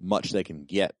how much they can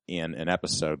get in an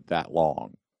episode that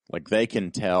long. Like, they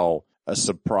can tell a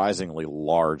surprisingly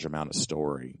large amount of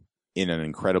story in an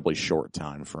incredibly short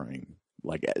time frame.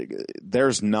 Like,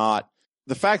 there's not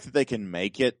the fact that they can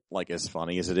make it like as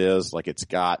funny as it is. Like, it's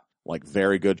got like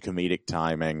very good comedic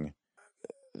timing.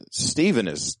 Steven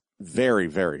is very,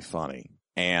 very funny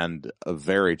and a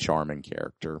very charming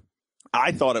character.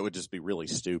 I thought it would just be really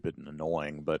stupid and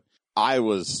annoying, but I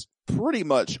was pretty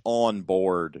much on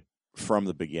board from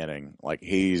the beginning. Like,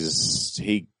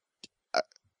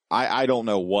 I don't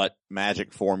know what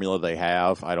magic formula they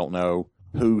have. I don't know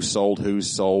who sold whose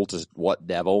soul to what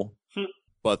devil,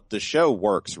 but the show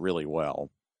works really well.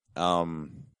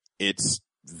 It's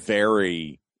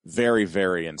very, very,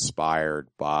 very inspired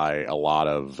by a lot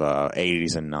of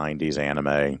 80s and 90s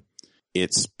anime.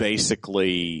 It's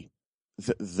basically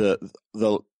the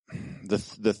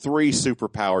three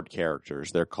superpowered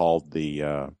characters. They're called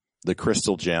the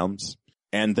Crystal Gems,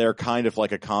 and they're kind of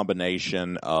like a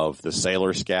combination of the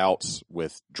Sailor Scouts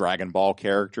with Dragon Ball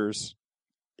characters.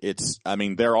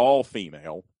 They're all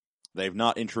female. They've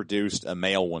not introduced a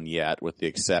male one yet, with the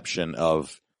exception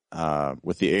of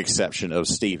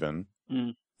Steven,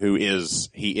 who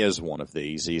is one of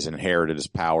these. He's inherited his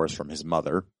powers from his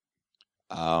mother.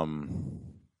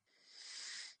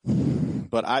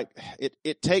 But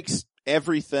it takes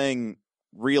everything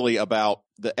really about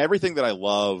everything that I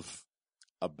love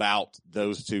about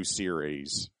those two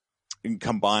series and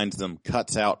combines them,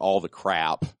 cuts out all the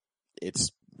crap.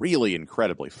 It's really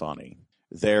incredibly funny.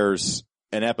 There's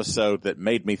an episode that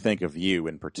made me think of you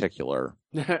in particular,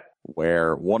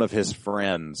 where one of his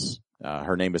friends,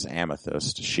 her name is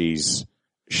Amethyst. She's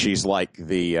like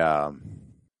the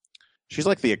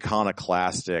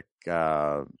iconoclastic,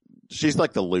 she's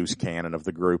like the loose cannon of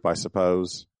the group, I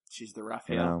suppose. She's the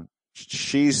Raphael. You know,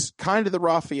 she's kind of the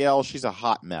Raphael. She's a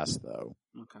hot mess, though.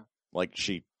 Okay. Like,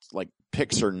 she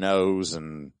picks her nose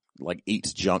and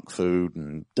eats junk food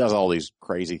and does all these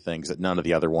crazy things that none of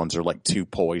the other ones are too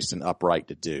poised and upright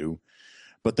to do.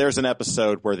 But there's an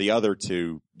episode where the other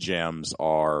two gems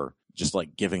are just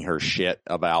giving her shit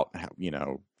about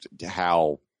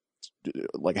how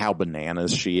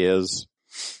bananas she is.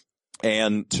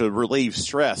 And to relieve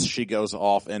stress, she goes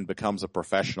off and becomes a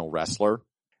professional wrestler.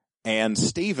 And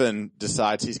Steven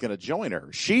decides he's going to join her.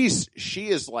 She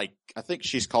is I think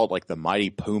she's called the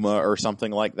Mighty Puma or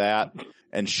something like that.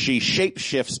 And she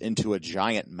shapeshifts into a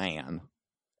giant man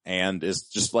and is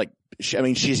just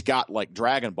she's got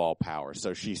Dragon Ball power.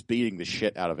 So she's beating the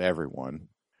shit out of everyone.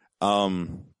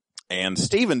 And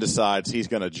Steven decides he's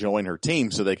going to join her team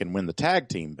so they can win the tag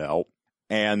team belt.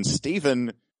 And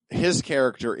Steven, his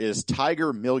character is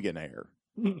Tiger Millionaire,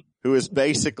 who is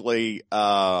basically,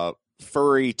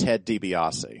 furry Ted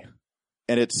DiBiase.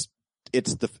 And it's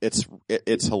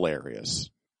hilarious.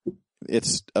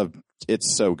 It's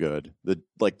so good.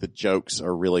 The jokes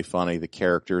are really funny. The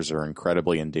characters are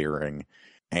incredibly endearing,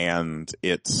 and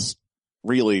it's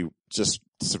really just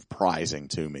surprising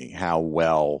to me how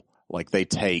well they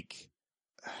take.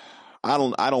 I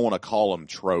don't want to call them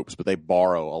tropes, but they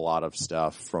borrow a lot of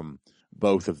stuff from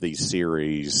both of these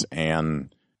series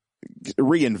and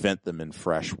reinvent them in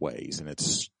fresh ways, and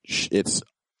it's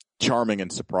charming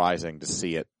and surprising to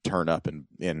see it turn up in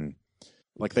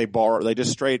they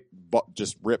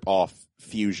just rip off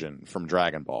Fusion from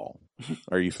Dragon Ball.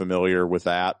 Are you familiar with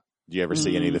that? Do you ever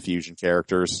see any of the Fusion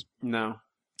characters? No.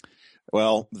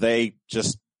 Well, they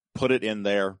just put it in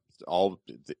there. All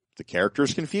the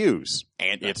characters confuse,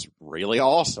 and it's really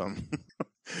awesome.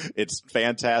 It's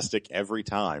fantastic every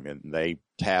time, and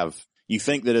you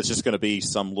think that it's just going to be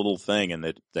some little thing, and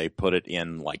that they put it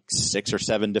in 6 or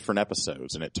 7 different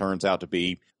episodes, and it turns out to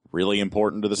be really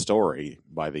important to the story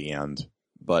by the end.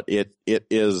 But it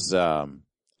is, I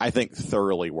think,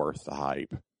 thoroughly worth the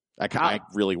hype. I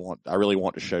really want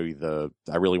to show you the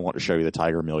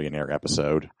Tiger Millionaire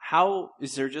episode. How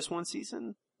is there just one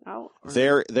season out?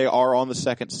 They are on the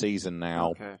second season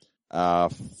now. Okay.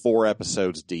 4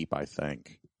 episodes deep, I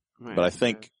think. Right, but I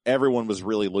think everyone was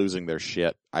really losing their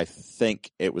shit. I think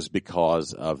it was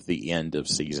because of the end of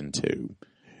season 2.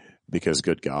 Because,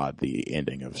 good God, the end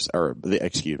of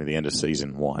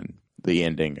season 1. The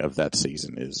ending of that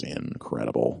season is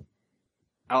incredible.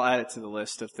 I'll add it to the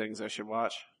list of things I should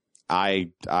watch.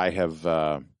 I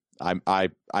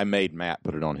made Matt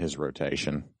put it on his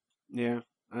rotation. Yeah,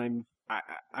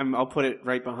 I'll put it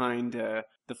right behind The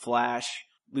Flash,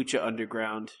 Lucha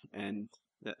Underground, and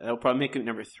that'll probably make it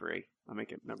number 3. I'll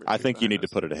make it number 3. I think you need to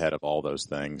put it ahead of all those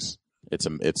things. It's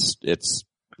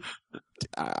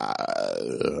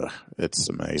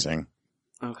amazing.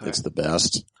 Okay. It's the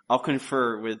best. I'll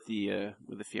confer with the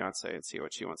fiance and see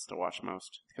what she wants to watch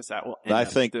most, because that will.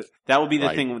 That will be the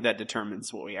thing that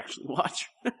determines what we actually watch.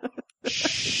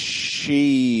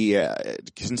 She,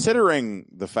 considering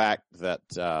the fact that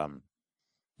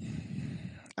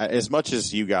as much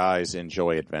as you guys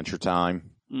enjoy Adventure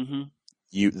Time,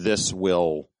 this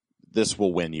will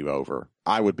win you over.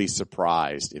 I would be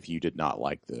surprised if you did not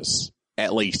like this.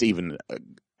 At least even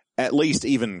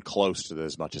close to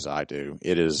as much as I do.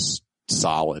 It is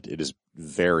solid. It is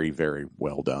very, very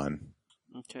well done.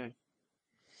 Okay.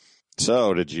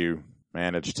 So, did you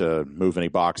manage to move any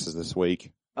boxes this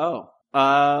week? Oh,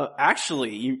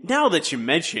 actually, now that you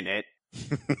mention it,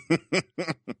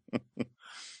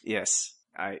 yes,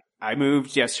 I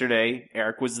moved yesterday.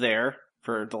 Eric was there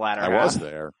for the latter half. I was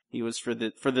there. He was for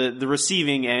the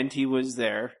receiving end. He was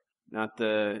there, not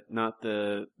the.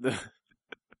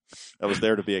 I was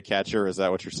there to be a catcher. Is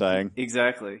that what you're saying?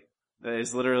 Exactly. That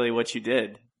is literally what you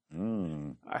did.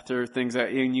 I threw things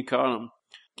at you and you caught them.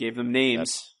 Gave them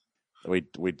names. We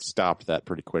stopped that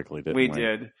pretty quickly, didn't we?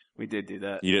 We did do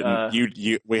that. You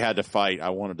didn't. We had to fight. I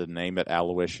wanted to name it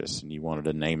Aloysius, and you wanted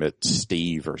to name it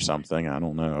Steve or something. I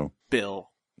don't know.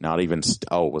 Bill. Not even.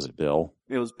 Was it Bill?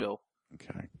 It was Bill.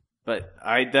 Okay. But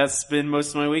that's been most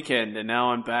of my weekend, and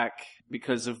now I'm back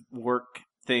because of work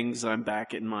things. I'm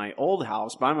back in my old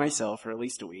house by myself for at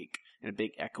least a week in a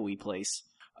big echoey place.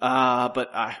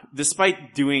 But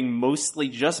despite doing mostly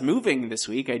just moving this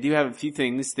week, I do have a few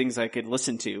things I could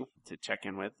listen to check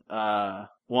in with.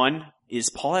 One is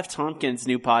Paul F. Tompkins'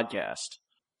 new podcast.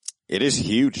 It is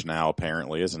huge now,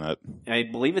 apparently, isn't it? I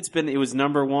believe it was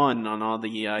number one on all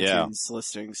the iTunes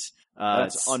listings.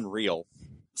 That's unreal.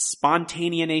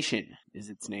 Spontaneation is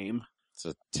its name. It's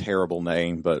a terrible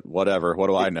name, but whatever. What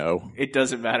do I know? It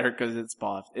doesn't matter because it's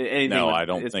Paul. I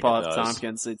don't think Paul it does.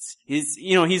 Tompkins.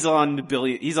 He's on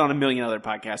a million other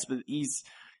podcasts, but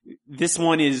this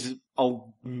one is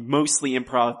mostly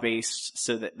improv based.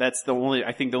 So that's the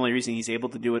only reason he's able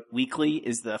to do it weekly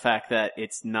is the fact that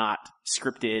it's not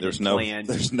scripted.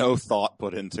 There's no thought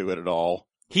put into it at all.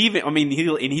 He's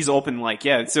open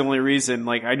it's the only reason,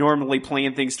 I normally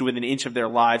plan things to within an inch of their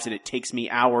lives and it takes me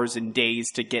hours and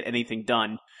days to get anything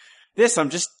done. This, I'm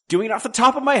just doing it off the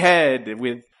top of my head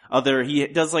he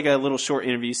does a little short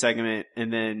interview segment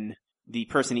and then the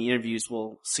person he interviews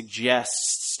will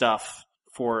suggest stuff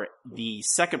for the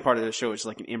second part of the show, which is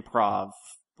an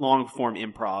long form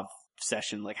improv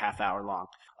session, half hour long.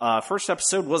 First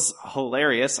episode was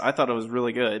hilarious. I thought it was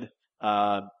really good.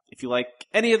 If you like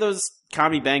any of those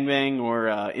Comedy Bang Bang or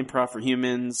Improv for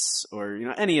Humans or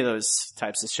any of those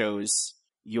types of shows,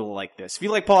 you'll like this. If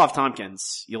you like Paul F.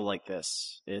 Tompkins, you'll like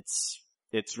this. It's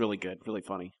really good, really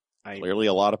funny. Clearly,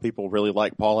 a lot of people really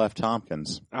like Paul F.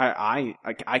 Tompkins. I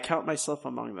count myself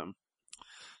among them.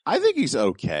 I think he's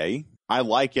okay. I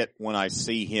like it when I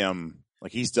see him.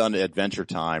 He's done Adventure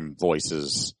Time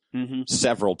voices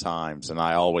several times, and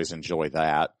I always enjoy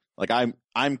that.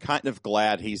 I'm kind of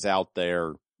glad he's out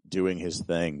there doing his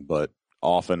thing, but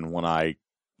often when I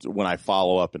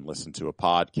follow up and listen to a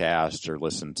podcast or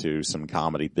listen to some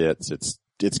comedy bits,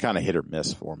 it's kind of hit or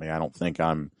miss for me. I don't think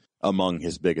I'm among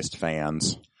his biggest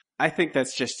fans. I think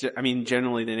that's just,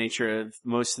 generally the nature of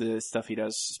most of the stuff he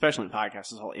does, especially in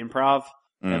podcasts, is all improv.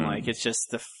 And it's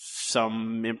just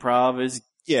some improv is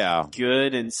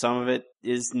good and some of it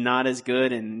is not as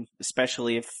good. And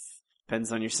especially if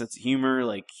depends on your sense of humor,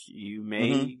 you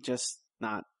may just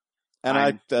not.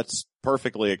 And that's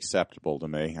perfectly acceptable to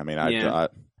me. I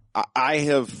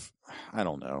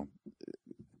don't know.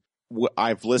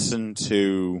 I've listened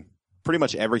to pretty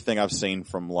much everything I've seen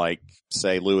from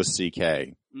say Louis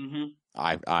C.K.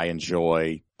 I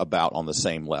enjoy about on the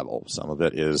same level. Some of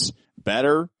it is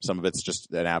better. Some of it's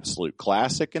just an absolute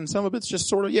classic. And some of it's just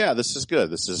sort of, this is good.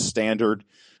 This is standard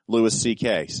Louis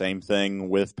C.K. Same thing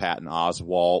with Patton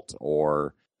Oswalt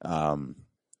or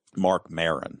Mark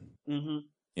Maron.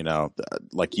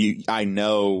 I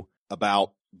know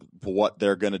about what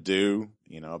they're going to do.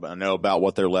 I know about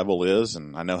what their level is,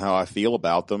 and I know how I feel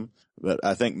about them. But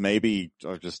I think maybe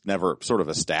I've just never sort of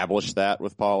established that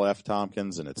with Paul F.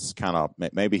 Tompkins, and it's kind of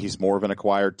maybe he's more of an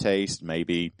acquired taste.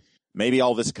 Maybe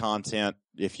all this content,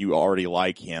 if you already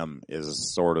like him,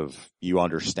 is sort of you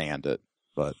understand it,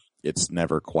 but it's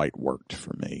never quite worked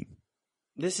for me.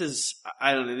 This is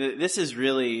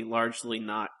really largely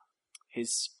not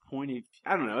his point of,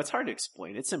 I don't know, it's hard to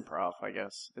explain. It's improv, I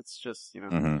guess. It's just,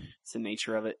 it's the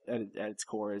nature of it at its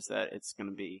core is that it's going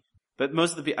to be. But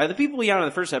most of the people we had on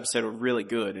the first episode were really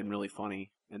good and really funny,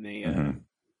 and they,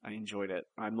 I enjoyed it.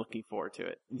 I'm looking forward to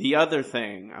it. The other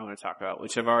thing I want to talk about,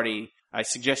 which I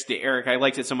suggested to Eric, I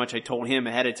liked it so much I told him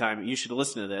ahead of time, you should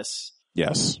listen to this.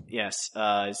 Yes. Yes.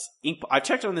 I've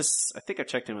checked on this. I think I've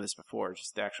checked in with this before,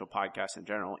 just the actual podcast in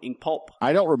general. Ink Pulp.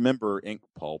 I don't remember Ink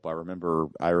Pulp. I remember.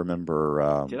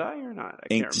 Did I or not?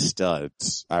 Ink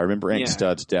Studs. I remember Ink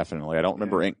Studs definitely. I don't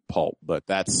remember Ink Pulp, but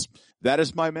that is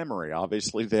my memory.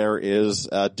 Obviously, there is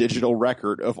a digital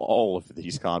record of all of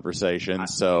these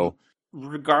conversations. So,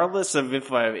 regardless of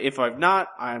if I've not,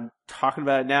 I'm talking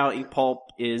about it now. Ink Pulp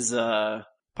is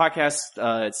podcast.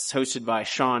 It's hosted by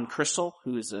Sean Crystal,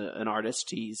 who is an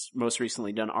artist. He's most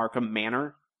recently done Arkham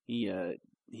Manor. He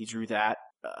drew that.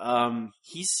 I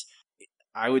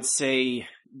would say,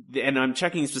 and I'm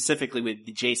checking specifically with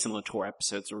the Jason Latour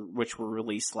episodes, which were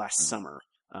released last summer.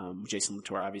 Jason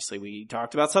Latour, obviously, we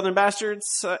talked about Southern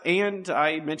Bastards, and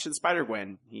I mentioned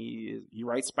Spider-Gwen. He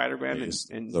writes Spider-Gwen,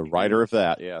 and the writer of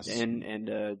that, yes,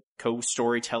 and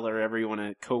co-storyteller, whatever you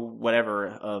want to whatever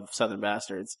of Southern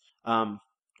Bastards.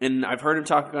 And I've heard him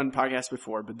talk on podcasts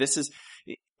before, but this is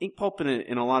Ink Pulp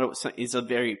in a lot of is a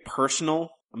very personal.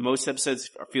 Most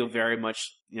episodes feel very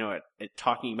much, at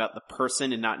talking about the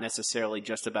person and not necessarily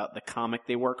just about the comic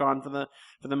they work on for the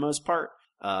most part.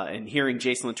 And hearing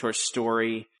Jason Latour's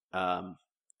story,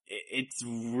 it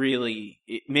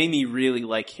made me really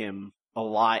like him a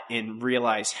lot and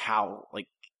realize how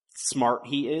smart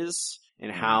he is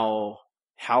and how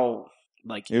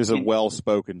he was a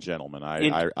well-spoken gentleman.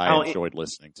 I enjoyed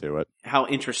listening to it. How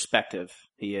introspective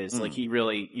he is.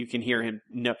 You can hear him.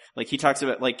 He talks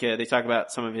about, they talk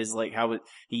about some of his, how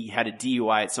he had a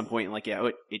DUI at some point.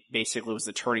 It basically was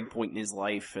the turning point in his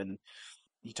life. And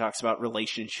he talks about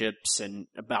relationships and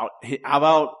about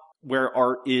where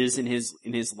art is in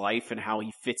his life and how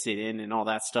he fits it in and all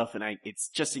that stuff. And it's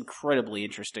just incredibly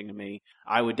interesting to me.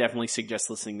 I would definitely suggest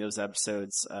listening to those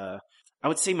episodes. I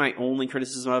would say my only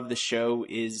criticism of the show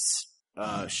is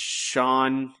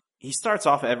Sean. He starts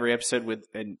off every episode with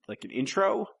an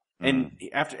intro, and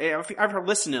after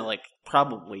listened to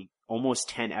probably almost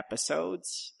 10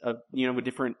 episodes of with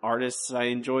different artists I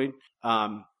enjoyed,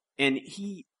 and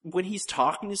when he's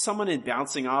talking to someone and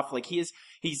bouncing off, he's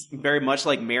very much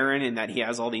like Marin in that he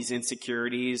has all these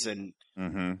insecurities and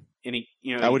he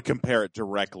I would compare it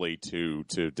directly to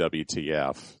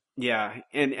WTF. Yeah,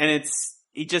 and it's.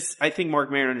 I think Mark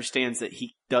Maron understands that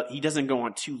he doesn't go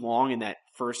on too long in that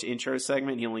first intro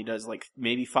segment. He only does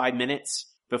maybe 5 minutes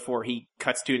before he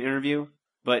cuts to an interview.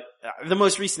 But the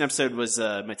most recent episode was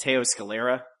Matteo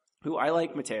Scalera, who I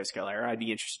like Matteo Scalera. I'd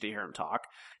be interested to hear him talk.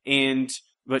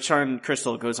 But Sean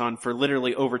Crystal goes on for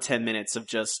literally over 10 minutes of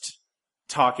just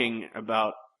talking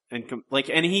about I don't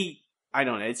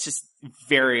know, it's just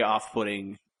very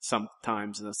off-putting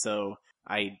sometimes. And so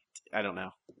I don't know.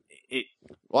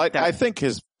 I think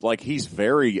he's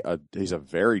a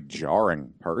very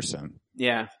jarring person.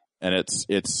 Yeah. And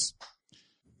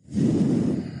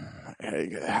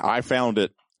I found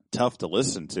it tough to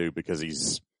listen to because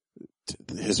his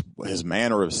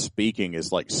manner of speaking is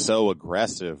so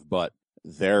aggressive, but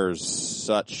there's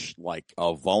such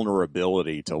a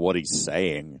vulnerability to what he's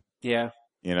saying. Yeah.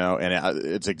 And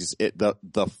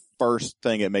the first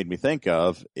thing it made me think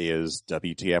of is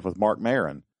WTF with Mark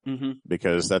Maron. Mm-hmm.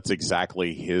 Because that's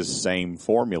exactly his same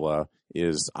formula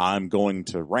is I'm going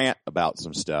to rant about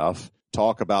some stuff,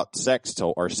 talk about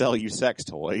or sell you sex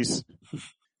toys.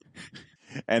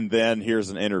 And then here's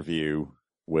an interview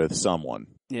with someone.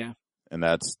 Yeah. And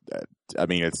it's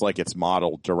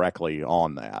modeled directly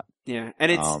on that. Yeah.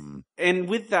 And and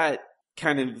with that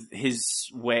kind of his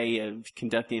way of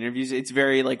conducting interviews, it's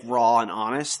very raw and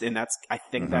honest. And I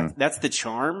think that's the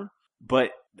charm, but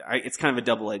it's kind of a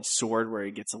double-edged sword where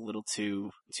it gets a little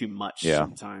too much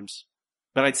sometimes.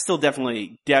 But I'd still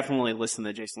definitely listen to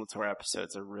the Jason Latour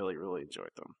episodes. I really, really enjoyed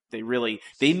them. They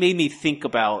made me think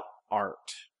about art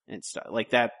and stuff like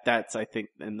that. That's, I think,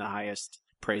 and the highest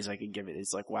praise I can give it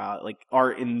is wow,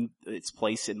 art in its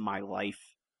place in my life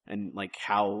and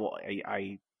how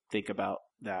I think about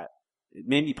that. It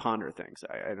made me ponder things.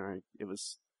 I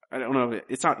don't know.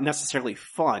 It's not necessarily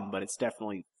fun, but it's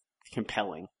definitely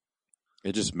compelling.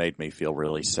 It just made me feel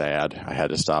really sad. I had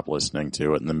to stop listening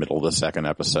to it in the middle of the second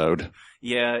episode.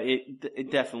 Yeah, it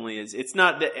definitely is. It's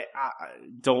not that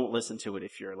don't listen to it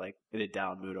if you're in a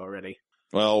down mood already.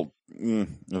 Well, I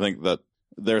think that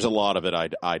there's a lot of it I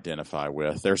identify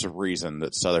with. There's a reason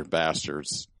that Southern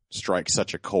Bastards strike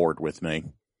such a chord with me.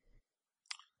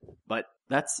 But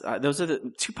those are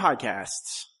the two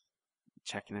podcasts I'm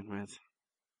checking in with.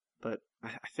 But I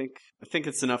think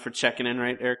it's enough for checking in,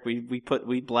 right, Eric? We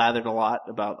blathered a lot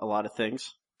about a lot of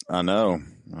things. I know.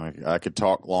 I could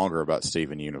talk longer about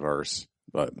Steven Universe,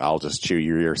 but I'll just chew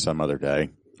your ear some other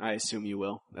day. I assume you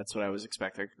will. That's what I was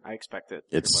expecting. I expect it.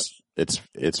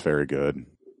 It's very good.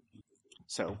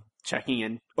 So checking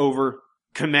in. Over.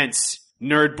 Commence.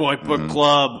 Nerd Boy Book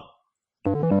Club.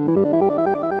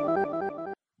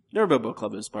 Nerd Boy Book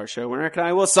Club is our show where Eric and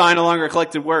I will sign along our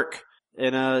collected work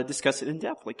and discuss it in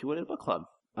depth like you would in a book club.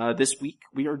 This week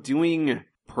we are doing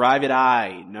Private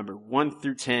Eye, number 1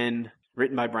 through 10,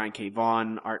 written by Brian K.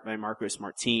 Vaughan, art by Marcos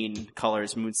Martin,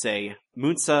 colors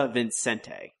Munsa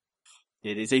Vincente.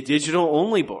 It is a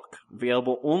digital-only book,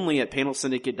 available only at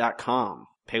panelsyndicate.com.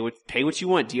 Pay what you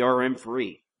want, DRM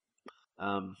free.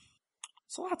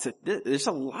 There's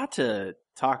a lot to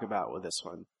talk about with this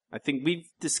one. I think we've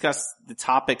discussed the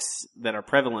topics that are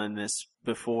prevalent in this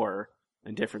before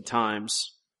in different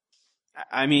times.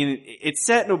 I mean, it's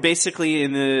set basically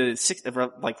in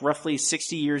the roughly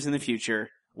 60 years in the future,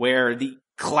 where the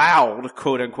cloud,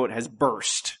 quote unquote, has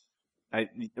burst,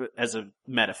 as a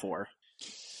metaphor.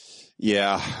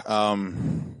 Yeah,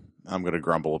 I'm going to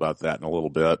grumble about that in a little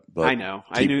bit. But I know.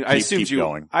 I assumed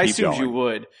you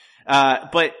would.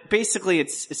 But basically,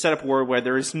 it's set up a world where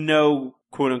there is no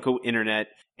quote unquote internet,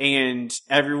 and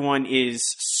everyone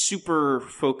is super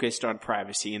focused on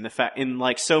privacy, and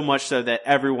so much so that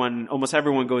almost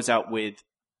everyone goes out with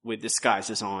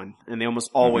disguises on, and they almost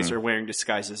always are wearing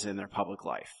disguises in their public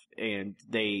life. And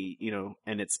they,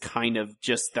 and it's kind of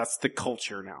just, that's the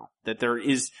culture now, that there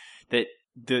is, that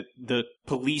the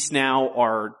police now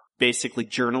are basically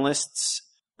journalists.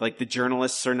 Like, the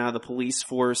journalists are now the police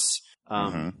force.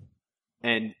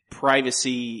 And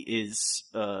privacy is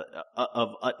of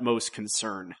utmost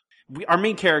concern. Our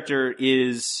main character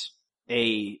is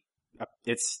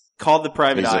it's called the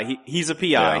Private Eye. He's a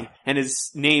PI, and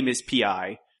his name is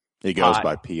PI. He goes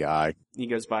by PI. He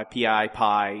goes by PI,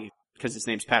 Pi, because his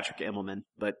name's Patrick Immelman,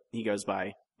 but he goes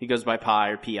by Pi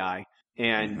or PI.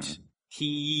 And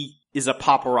he is a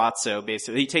paparazzo,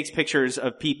 basically. He takes pictures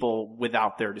of people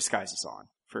without their disguises on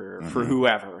for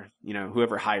whoever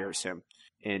hires him.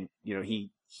 And, he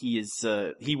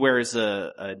wears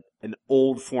an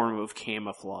old form of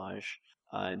camouflage,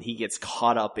 and he gets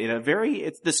caught up in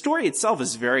the story itself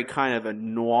is very kind of a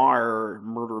noir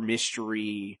murder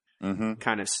mystery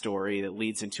kind of story that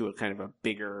leads into a kind of a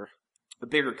bigger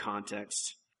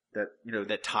context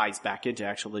that ties back into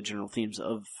the general themes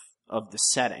of the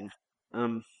setting.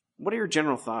 What are your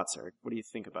general thoughts, Eric? What do you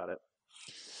think about it?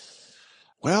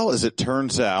 Well, as it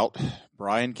turns out,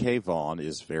 Brian K. Vaughan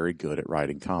is very good at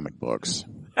writing comic books.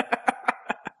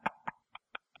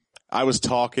 I was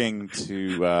talking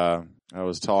to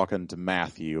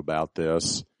Matthew about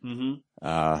this.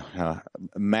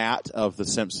 Matt of The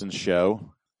Simpsons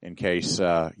Show, in case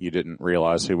you didn't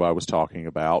realize who I was talking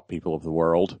about, people of the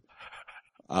world.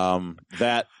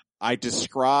 That I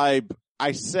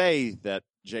say that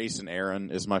Jason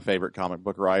Aaron is my favorite comic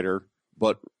book writer,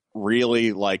 but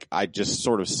really, I just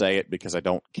sort of say it because I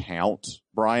don't count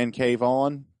Brian K.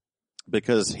 Vaughan,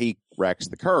 because he wrecks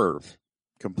the curve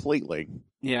completely.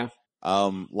 Yeah.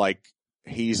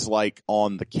 He's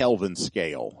on the Kelvin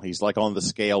scale. He's on the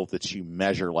scale that you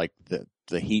measure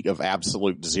the heat of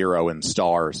absolute zero in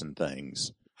stars and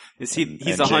things. He's 100?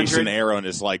 Jason Aaron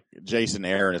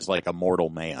is like a mortal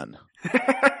man.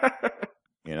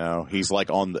 He's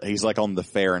on the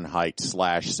Fahrenheit /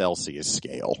 Celsius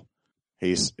scale.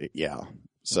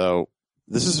 So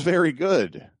this is very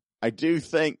good. I do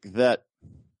think that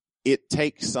it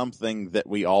takes something that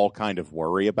we all kind of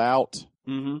worry about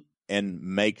and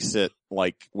makes it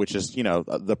which is,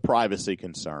 the privacy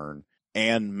concern,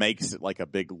 and makes it like a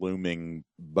big looming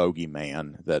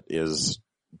bogeyman that is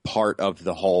part of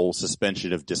the whole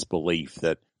suspension of disbelief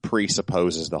that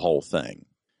presupposes the whole thing.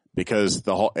 Because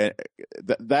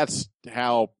that's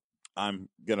how I'm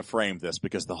going to frame this,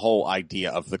 because the whole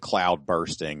idea of the cloud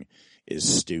bursting is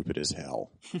stupid as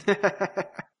hell.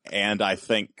 And I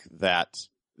think that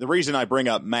the reason I bring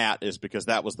up Matt is because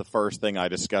that was the first thing I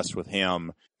discussed with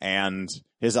him, and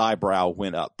his eyebrow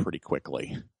went up pretty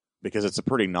quickly, because it's a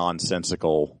pretty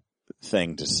nonsensical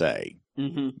thing to say.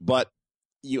 But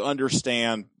you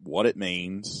understand what it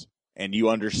means, and you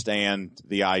understand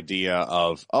the idea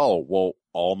of,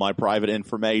 all my private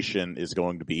information is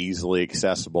going to be easily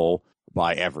accessible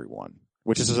by everyone,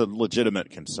 which is a legitimate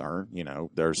concern.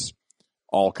 There's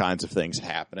all kinds of things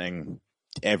happening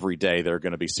every day. There are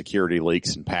going to be security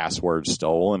leaks and passwords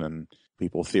stolen, and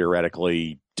people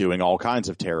theoretically doing all kinds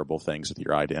of terrible things with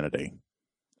your identity.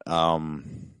 So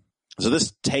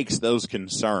this takes those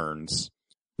concerns,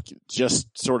 just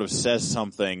sort of says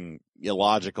something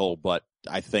illogical, but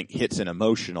I think hits an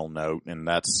emotional note, and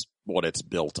that's what it's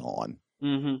built on.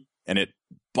 And it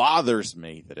bothers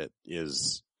me that it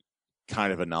is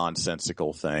kind of a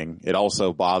nonsensical thing. It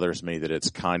also bothers me that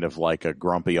it's kind of like a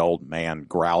grumpy old man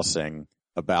grousing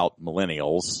about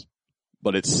millennials,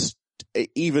 but it's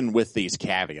even with these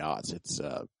caveats, it's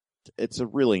a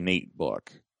really neat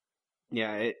book.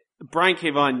 Yeah, Brian K.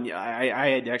 Vaughan, I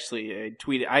had actually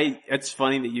tweeted. It's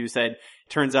funny that you said.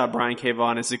 Turns out Brian K.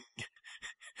 Vaughan is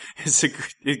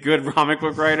a good comic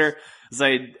book writer.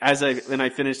 When I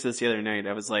finished this the other night,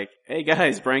 I was like, "Hey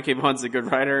guys, Brian K. Vaughan's a good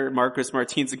writer. Marcos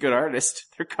Martin's a good artist.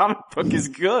 Their comic book is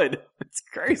good. It's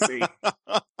crazy."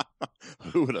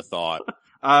 Who would have thought?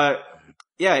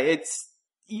 Yeah, it's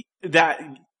that.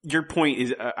 Your point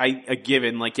is a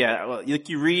given. Like, yeah, well, like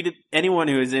you read anyone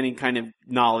who has any kind of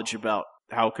knowledge about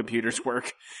how computers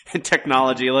work and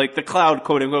technology, like the cloud,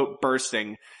 quote unquote,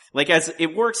 bursting, like as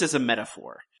it works as a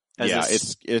metaphor.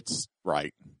 It's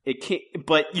right. It can't,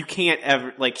 but you can't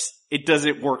ever it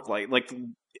doesn't work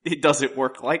it doesn't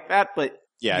work like that. But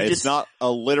yeah, it's not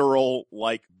a literal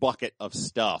bucket of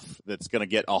stuff that's going to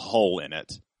get a hole in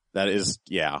it. That is,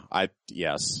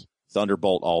 yes.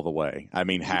 Thunderbolt all the way. I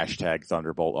mean, hashtag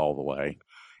Thunderbolt all the way.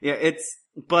 Yeah,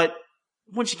 but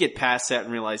once you get past that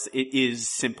and realize it is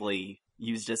simply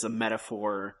used as a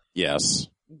metaphor. Yes.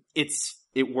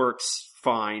 It works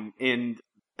fine. And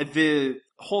the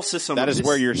whole system. That is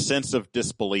where your sense of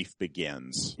disbelief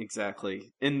begins.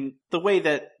 Exactly. And the way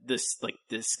that the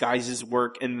disguises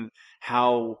work and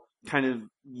how kind of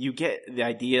you get the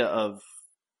idea of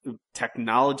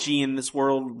technology in this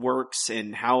world works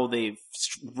and how they've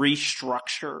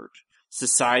restructured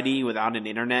society without an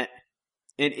internet.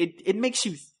 It makes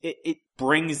you, it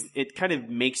kind of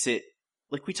makes it,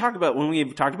 like we talk about, when we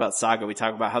talk about Saga, we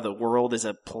talk about how the world is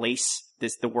a place,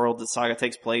 the world that Saga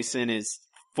takes place in is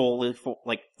fully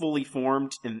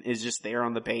formed and is just there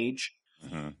on the page.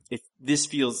 Mm-hmm. This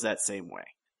feels that same way.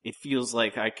 It feels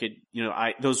like I could,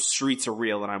 those streets are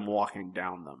real and I'm walking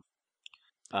down them.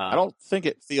 I don't think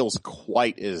it feels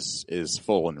quite as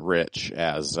full and rich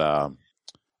as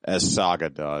Saga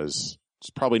does. It's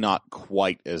probably not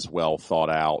quite as well thought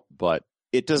out, but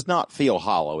it does not feel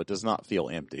hollow. It does not feel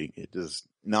empty. It does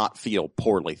not feel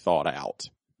poorly thought out.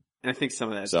 And I think some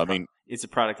of that it's a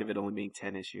product of it only being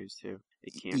 10 issues too.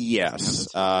 It can't. Yes.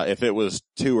 If it was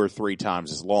 2 or 3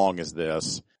 times as long as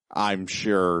this, I'm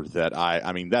sure that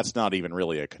I mean, that's not even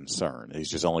really a concern. He's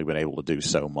just only been able to do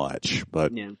so much,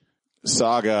 but yeah.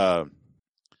 Saga,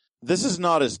 this is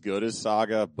not as good as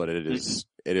Saga, but it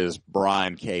is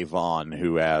Brian K. Vaughan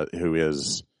who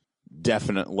is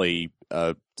definitely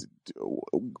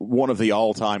one of the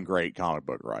all-time great comic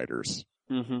book writers.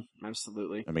 Mm-hmm.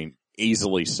 Absolutely. I mean,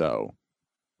 easily so.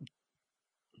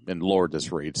 And Lord,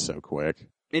 this reads so quick.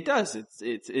 It does.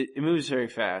 It moves very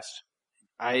fast.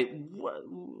 I'm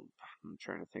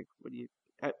trying to think. What do you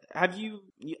have?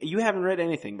 You haven't read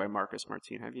anything by Marcos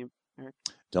Martin, have you, Eric?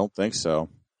 Don't think so.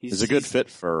 He's a good fit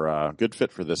for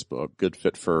this book. Good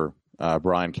fit for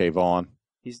Brian K. Vaughan.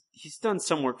 He's done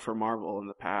some work for Marvel in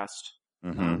the past.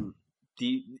 Mm-hmm.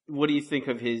 What do you think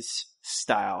of his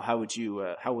style? How would you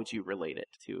relate it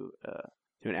to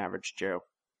an average Joe?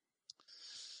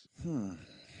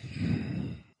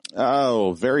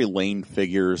 Oh, very lean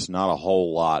figures. Not a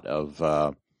whole lot of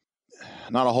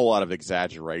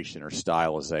exaggeration or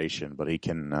stylization, but he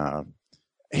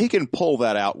can pull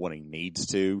that out when he needs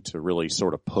to really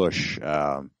sort of push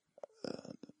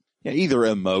either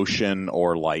emotion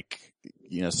or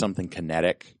something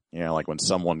kinetic. Like when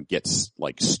someone gets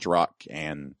struck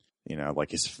and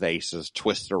his face is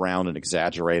twisted around and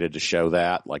exaggerated to show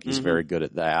that. He's very good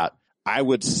at that. I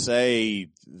would say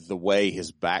the way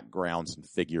his backgrounds and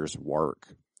figures work,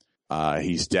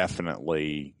 he's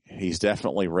definitely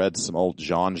read some old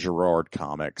Jean Girard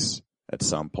comics at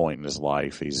some point in his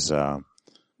life. He's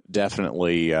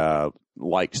definitely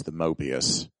likes the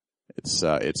Mobius.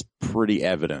 It's pretty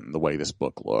evident in the way this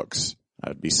book looks.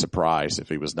 I'd be surprised if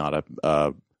he was not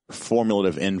a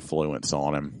formulative influence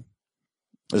on him.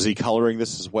 Is he coloring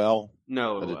this as well?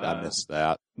 No. I missed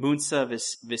that. Munsa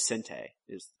Vicente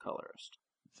is the colorist.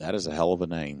 That is a hell of a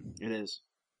name. It is.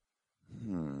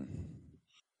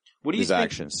 What do you think? His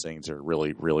action scenes are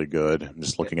really, really good. I'm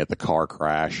just looking at the car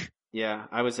crash. Yeah,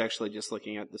 I was actually just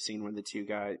looking at the scene where the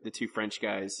two French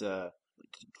guys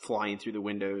flying through the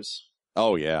windows.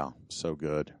 Oh yeah, so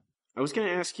good. I was going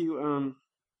to ask you,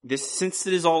 since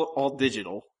it is all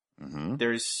digital,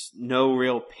 there's no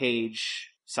real page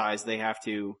size they have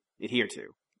to adhere to.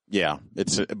 Yeah,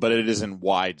 but it is in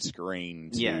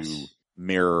widescreen to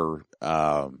mirror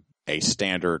a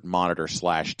standard monitor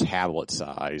 / tablet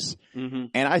size,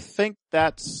 and I think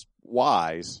that's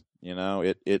wise.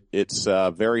 It's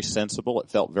very sensible. It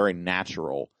felt very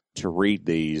natural to read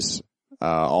these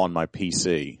on my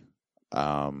PC.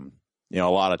 A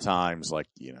lot of times,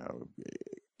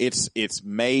 it's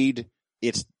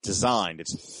designed,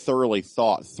 it's thoroughly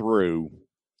thought through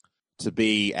to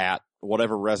be at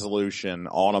whatever resolution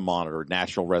on a monitor,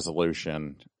 natural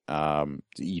resolution.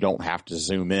 You don't have to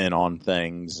zoom in on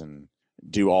things and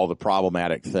do all the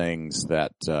problematic things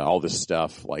that all this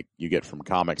stuff like you get from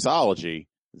Comixology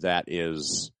that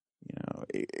is,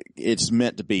 it's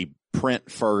meant to be print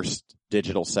first,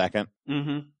 digital second.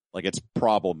 Mm-hmm. Like it's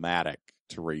problematic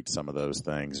to read some of those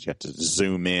things. You have to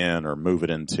zoom in or move it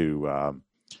into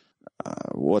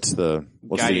what's the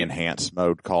enhanced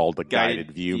mode called? The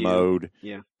guided view mode.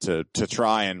 Yeah. To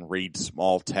try and read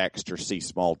small text or see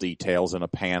small details in a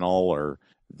panel, or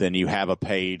then you have a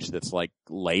page that's like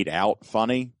laid out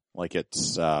funny, like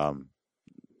it's a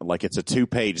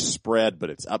 2-page spread, but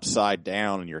it's upside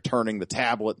down, and you're turning the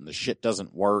tablet and the shit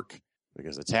doesn't work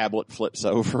because the tablet flips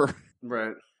over.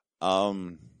 Right.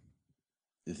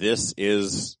 This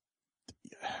is,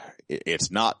 it's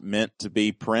not meant to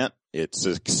be print. It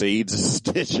succeeds as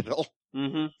digital.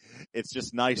 Mm-hmm. It's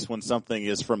just nice when something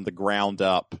is from the ground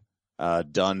up,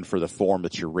 done for the form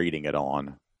that you're reading it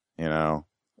on.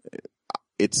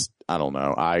 It's, I don't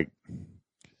know.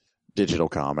 Digital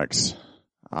comics.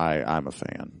 I'm a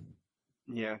fan.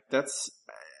 Yeah,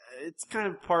 it's kind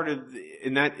of part of,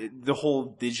 the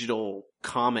whole digital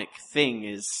comic thing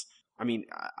is,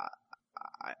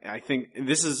 I think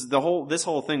this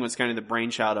whole thing was kind of the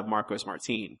brainchild of Marcos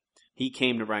Martin. He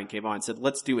came to Brian K. Vaughan and said,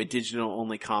 let's do a digital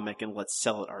only comic and let's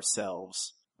sell it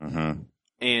ourselves. Mm-hmm.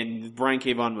 And Brian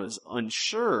K. Vaughan was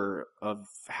unsure of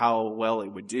how well it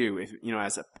would do if,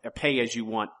 as a pay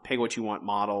what you want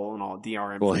model and all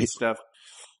DRM and stuff.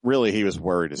 Really, he was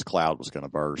worried his cloud was going to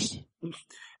burst.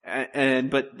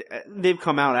 But they've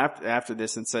come out after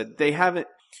this and said they haven't.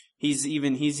 He's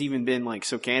even been like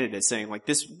so candid as saying like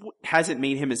this hasn't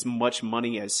made him as much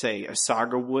money as say a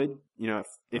Saga would.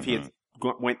 If he had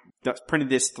printed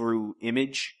this through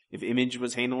Image, if Image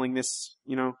was handling this,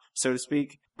 so to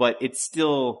speak. But it's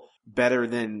still better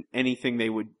than anything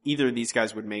either of these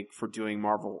guys would make for doing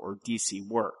Marvel or DC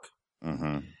work.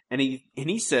 Mm-hmm. And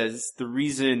he says the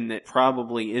reason it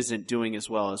probably isn't doing as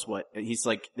well as what he's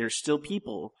like, there's still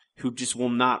people who just will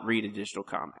not read a digital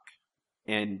comic.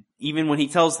 And even when he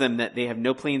tells them that they have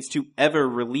no plans to ever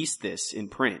release this in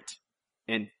print,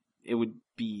 and it would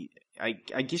be, I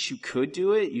guess you could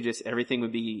do it. Everything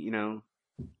would be,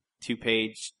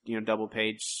 2-page, double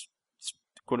page,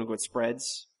 quote unquote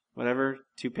spreads, whatever,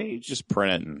 2-page. Just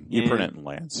print it and print it in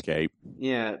landscape.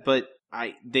 Yeah, but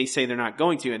they say they're not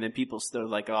going to, and then people still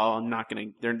like, oh, I'm not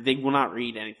going to, they will not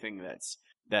read anything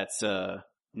that's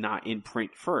not in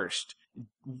print first.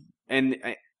 And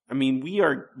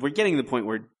we're getting to the point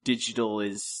where digital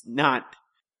is not,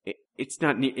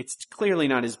 it's clearly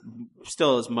not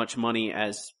still as much money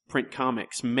as print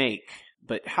comics make,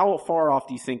 but how far off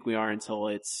do you think we are until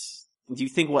do you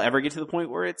think we'll ever get to the point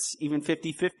where it's even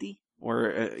 50-50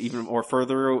 or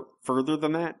further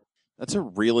than that? That's a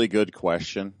really good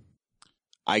question.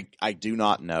 I do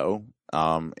not know.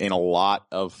 In a lot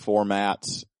of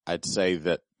formats, I'd say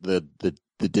that the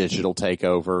digital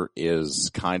takeover is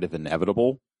kind of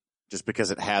inevitable just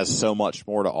because it has so much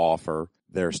more to offer.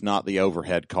 There's not the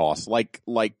overhead costs. Like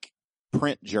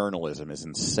print journalism is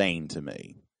insane to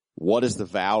me. What is the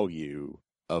value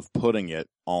of putting it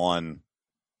on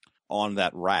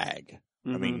that rag?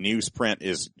 Mm-hmm. Newsprint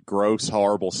is gross,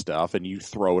 horrible stuff, and you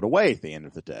throw it away at the end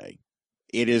of the day.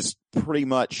 It is pretty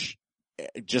much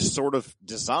just sort of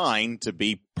designed to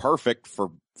be perfect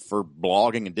for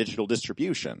blogging and digital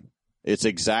distribution. It's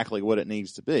exactly what it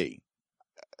needs to be.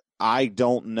 I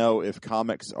don't know if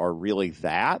comics are really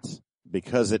that,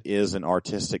 because it is an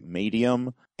artistic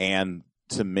medium, and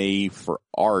to me, for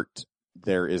art,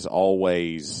 there's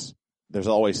always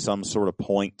some sort of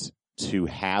point to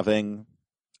having,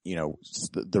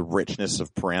 the richness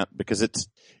of print, because it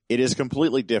is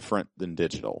completely different than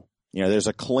digital. There's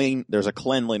a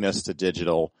cleanliness to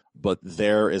digital, but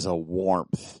there is a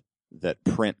warmth that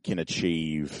print can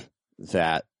achieve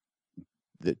that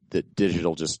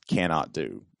digital just cannot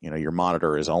do. Your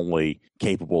monitor is only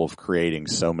capable of creating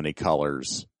so many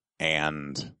colors,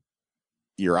 and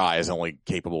your eye is only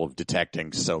capable of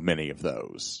detecting so many of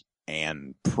those.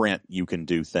 And print, you can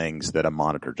do things that a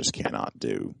monitor just cannot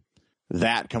do.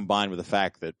 That combined with the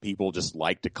fact that people just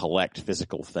like to collect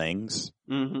physical things,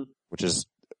 mm-hmm. which is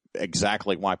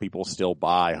exactly why people still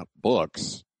buy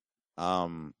books.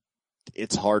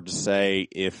 It's hard to say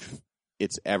if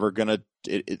it's ever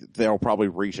they'll probably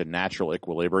reach a natural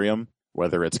equilibrium,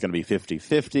 whether it's going to be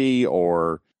 50-50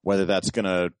 or whether that's going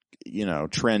to,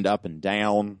 trend up and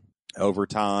down over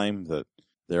time. That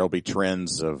there'll be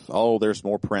trends of, there's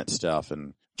more print stuff,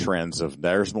 and trends of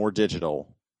there's more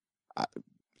digital.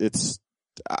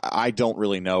 I don't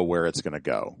really know where it's going to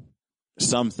go.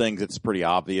 Some things it's pretty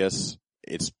obvious.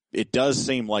 it does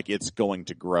seem like it's going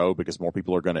to grow because more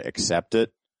people are going to accept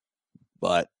it,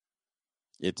 but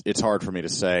it's hard for me to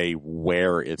say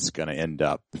where it's going to end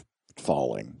up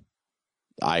falling.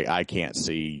 I can't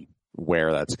see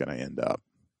where that's going to end up.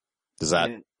 Does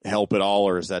that help at all,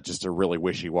 or is that just a really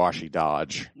wishy-washy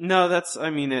dodge? No,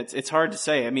 it's hard to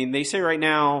say. I mean, they say right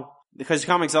now, because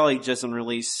Comixology doesn't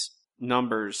release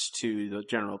numbers to the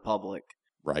general public.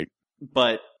 Right.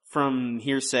 But from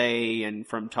hearsay and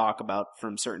from talk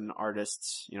from certain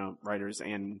artists, writers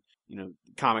and,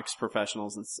 comics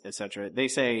professionals, et cetera, they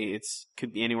say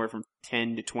could be anywhere from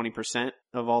 10 to 20%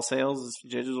 of all sales is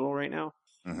digital right now.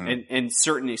 Mm-hmm. And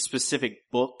certain specific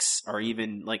books are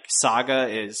even, like Saga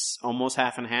is almost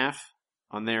half and half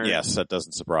on their... Yes, that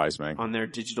doesn't surprise me. On their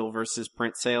digital versus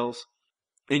print sales.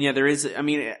 And yeah, there is, I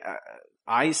mean,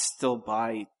 I still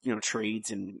buy,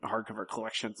 trades and hardcover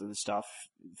collections and stuff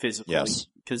physically. Yes.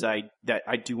 Because I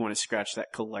do want to scratch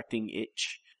that collecting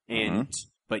itch. And,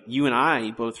 but you and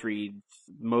I both read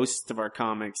most of our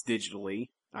comics digitally.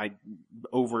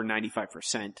 Over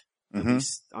 95%. At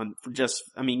least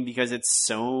because it's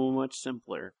so much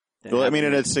simpler. Well, I mean,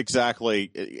 and it's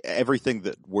exactly everything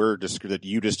that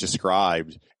you just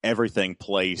described. Everything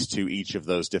plays to each of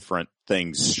those different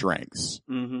things' strengths.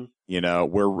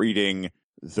 Mm-hmm. We're reading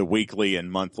the weekly and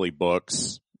monthly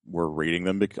books. We're reading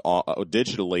them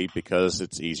digitally because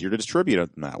it's easier to distribute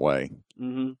them that way.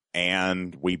 Mm-hmm.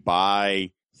 And we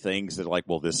buy things that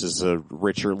this is a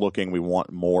richer looking. We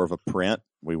want more of a print.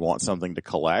 We want something to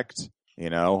collect.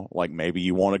 Maybe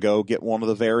you want to go get one of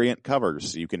the variant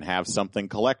covers so you can have something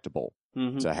collectible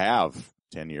to have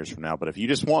 10 years from now. But if you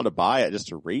just want to buy it just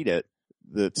to read it,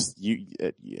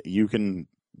 you can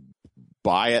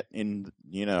buy it in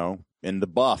the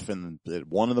buff at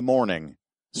 1 a.m.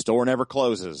 Store never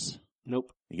closes.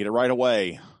 Nope. You get it right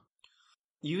away.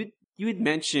 You had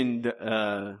mentioned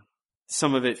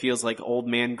some of it feels like old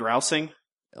man grousing.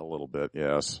 A little bit,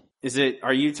 yes.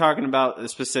 Are you talking about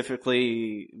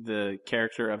specifically the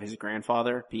character of his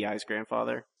grandfather, P.I.'s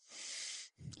grandfather?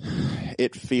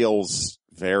 It feels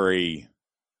very,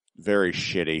 very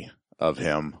shitty of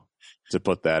him to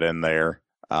put that in there.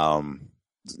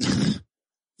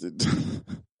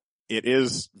 It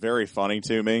is very funny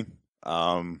to me.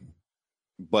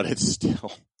 But it's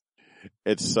still,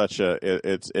 it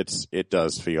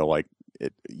does feel like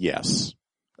it, yes.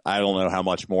 I don't know how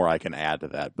much more I can add to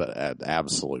that, but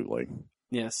absolutely.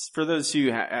 Yes. For those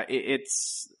who,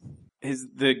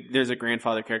 there's a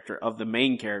grandfather character of the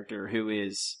main character who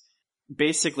is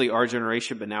basically our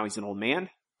generation, but now he's an old man.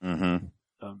 Mm-hmm.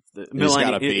 He's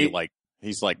gotta be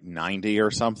he's like 90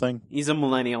 or something. He's a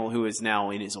millennial who is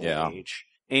now in his old age.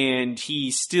 And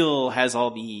he still has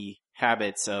all the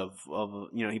habits of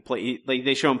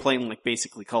they show him playing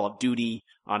basically Call of Duty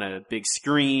on a big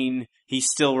screen. He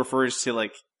still refers to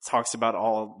talks about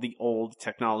all the old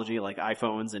technology like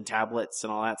iPhones and tablets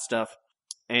and all that stuff.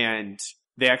 And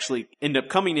they actually end up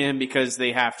coming in because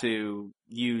they have to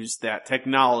use that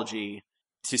technology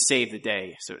to save the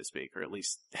day, so to speak, or at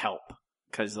least help.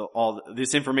 Because all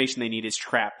this information they need is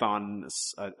trapped on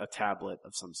a tablet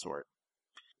of some sort.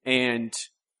 And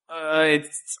that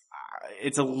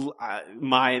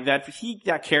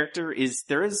character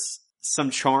there is some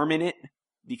charm in it.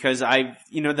 Because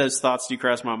those thoughts do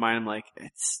cross my mind. I'm like,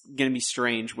 it's gonna be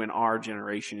strange when our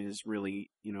generation is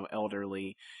really,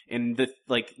 elderly. And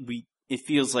it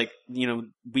feels like,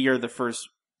 we are the first,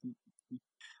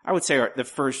 I would say the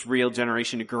first real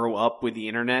generation to grow up with the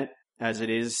internet as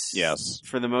it is. Yes.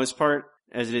 For the most part,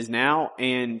 as it is now.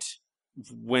 And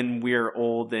when we're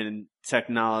old and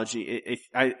technology,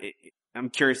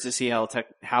 I'm curious to see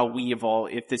how we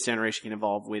evolve, if this generation can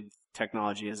evolve with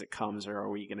technology as it comes, or are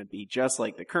we going to be just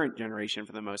like the current generation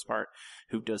for the most part,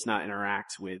 who does not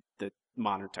interact with the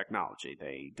modern technology?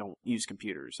 They don't use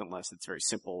computers unless it's very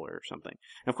simple or something.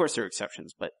 And of course there are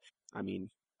exceptions, but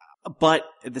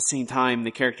at the same time,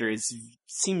 the character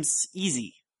seems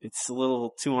easy. It's a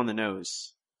little too on the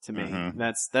nose to me. Mm-hmm.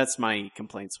 That's my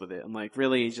complaints with it. I'm like,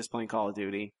 really? He's just playing Call of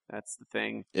Duty. That's the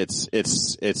thing.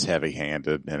 It's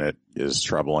heavy-handed, and it is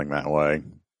troubling that way.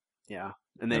 Yeah.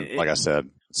 And like I said,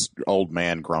 it's old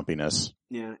man grumpiness.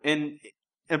 Yeah. And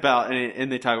they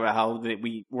talk about how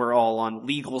we're all on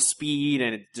legal speed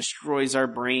and it destroys our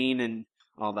brain and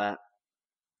all that.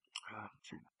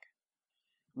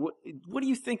 What do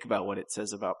you think about what it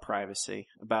says about privacy,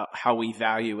 about how we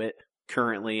value it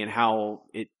currently and how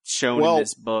it's shown in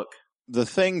this book? The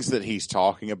things that he's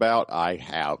talking about, I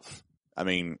have. I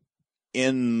mean,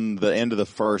 in the end of the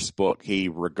first book, he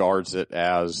regards it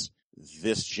as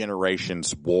this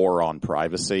generation's war on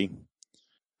privacy,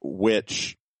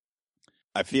 which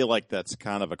I feel like that's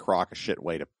kind of a crock of shit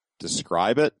way to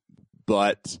describe it,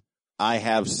 but I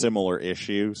have similar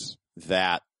issues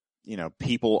that,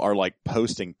 people are like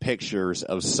posting pictures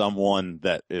of someone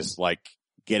that is like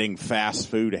getting fast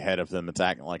food ahead of them. It's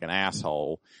acting like an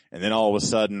asshole. And then all of a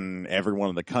sudden everyone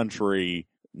in the country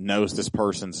knows this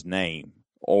person's name,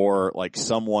 or like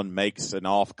someone makes an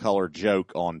off-color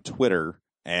joke on Twitter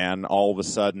and all of a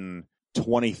sudden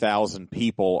 20,000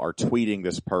 people are tweeting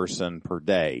this person per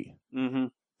day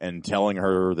and telling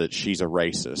her that she's a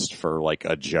racist for like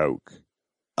a joke.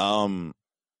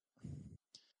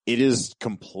 It is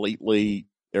completely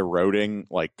eroding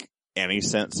like any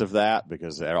sense of that,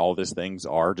 because all these things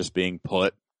are just being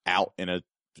put out in a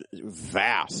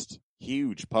vast,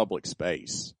 huge public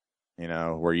space,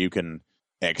 where you can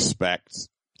expect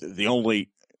the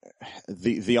only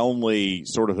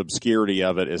sort of obscurity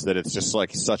of it is that it's just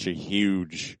like such a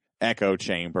huge echo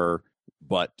chamber,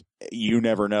 but you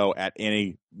never know, at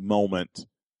any moment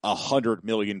 100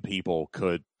 million people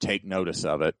could take notice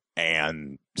of it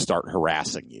and start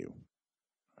harassing you.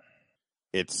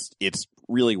 It's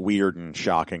really weird and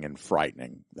shocking and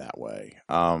frightening that way.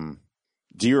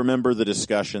 Do you remember the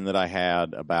discussion that I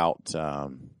had about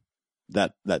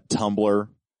that Tumblr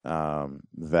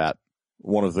that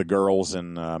one of the girls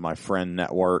in my friend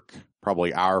network,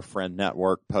 probably our friend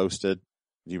network, posted?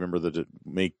 Do you remember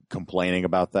me complaining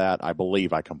about that? I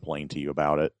believe I complained to you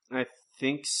about it. I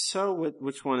think so.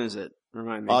 Which one is it?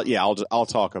 Remind me. Yeah, I'll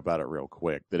talk about it real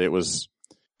quick. That it was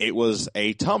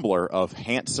a Tumblr of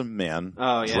handsome men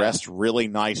dressed really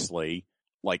nicely,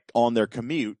 like on their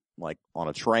commute, like on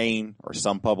a train or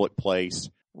some public place,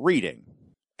 reading.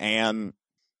 And,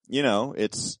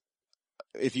 it's,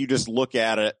 if you just look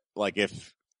at it, like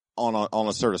if on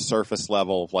a sort of surface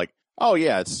level of like, oh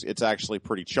yeah, it's actually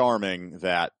pretty charming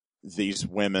that these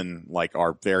women like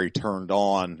are very turned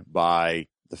on by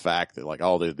the fact that like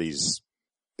all these,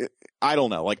 I don't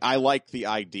know, like I like the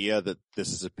idea that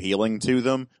this is appealing to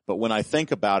them, but when I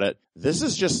think about it, this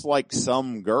is just like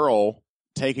some girl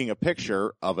taking a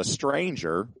picture of a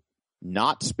stranger,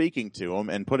 not speaking to him,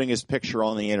 and putting his picture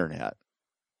on the internet,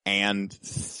 and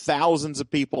thousands of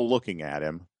people looking at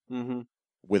him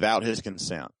without his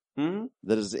consent.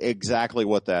 That is exactly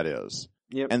what that is.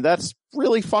 Yep. And that's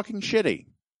really fucking shitty.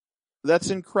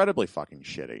 That's incredibly fucking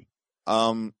shitty.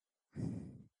 Well,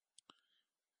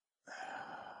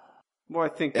 I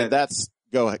think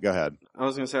go ahead. I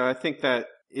was going to say, I think that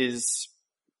is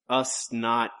us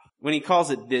not, when he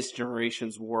calls it this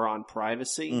generation's war on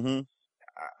privacy,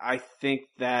 I think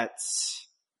that's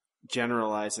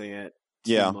generalizing it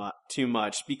too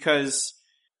much, because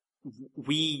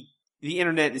the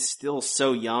internet is still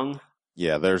so young.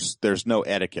 Yeah, there's no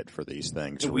etiquette for these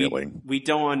things, really. We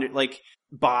don't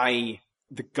by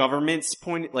the government's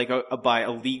point, like by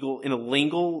a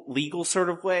legal sort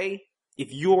of way. If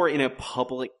you're in a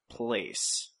public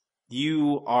place,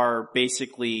 you are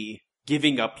basically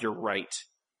giving up your right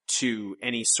to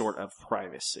any sort of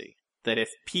privacy. That if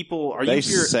people are, they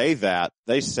say that,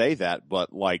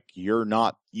 but like you're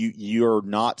not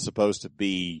supposed to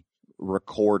be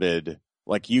recorded.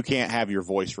 Like you can't have your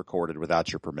voice recorded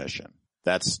without your permission.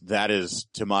 That is,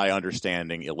 to my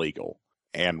understanding, illegal.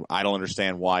 And I don't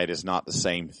understand why it is not the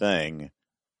same thing.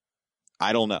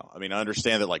 I don't know. I mean, I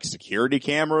understand that like security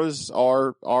cameras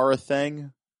are a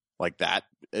thing. Like that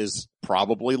is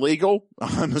probably legal.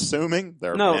 I'm assuming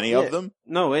there are many of them.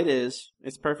 No, it is.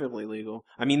 It's perfectly legal.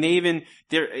 I mean,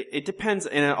 it depends.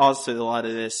 And also a lot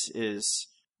of this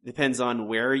depends on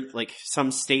where, like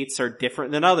some states are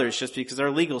different than others just because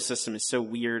our legal system is so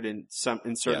weird in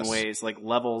certain ways, like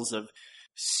levels of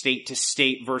state to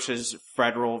state versus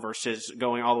federal versus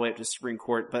going all the way up to Supreme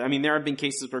Court. But I mean, there have been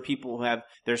cases where people who have,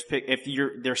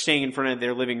 they're staying in front of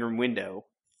their living room window,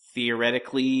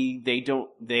 theoretically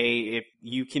if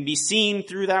you can be seen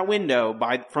through that window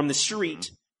from the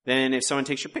street, then if someone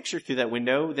takes your picture through that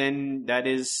window, then that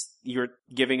is, you're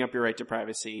giving up your right to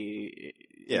privacy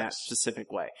in that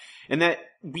specific way. And that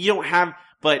we don't have,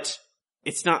 but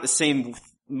it's not the same.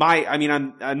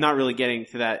 I'm not really getting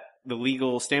to that. The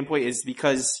legal standpoint is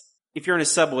because if you're in a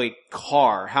subway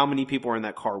car, how many people are in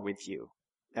that car with you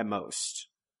at most?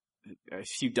 A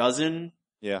few dozen?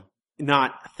 Yeah.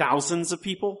 Not thousands of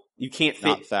people. You can't fit.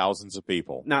 Not thousands of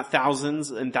people. Not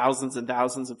thousands and thousands and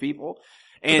thousands of people.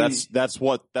 And that's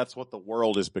what the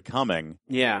world is becoming.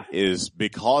 Yeah. Is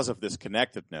because of this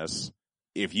connectedness.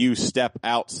 If you step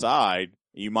outside,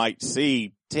 you might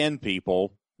see 10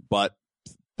 people, but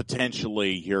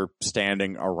potentially you're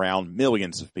standing around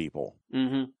millions of people.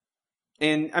 Mm-hmm.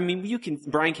 And I mean,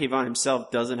 Brian K. Vaughan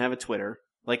himself doesn't have a Twitter.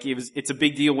 Like it's a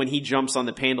big deal when he jumps on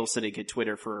the Pandal Syndicate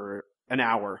Twitter for an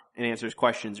hour and answers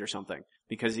questions or something,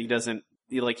 because he doesn't,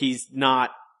 he's not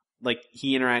like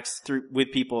he interacts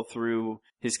with people through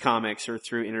his comics or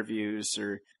through interviews,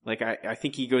 or like I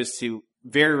think he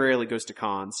very rarely goes to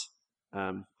cons.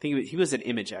 I think he was at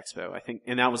Image Expo, I think,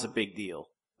 and that was a big deal.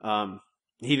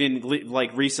 He didn't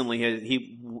like recently.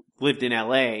 He lived in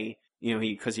LA,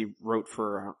 because he wrote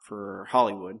for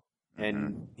Hollywood,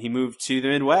 and he moved to the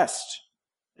Midwest,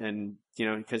 and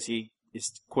because he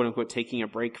is quote unquote taking a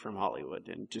break from Hollywood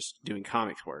and just doing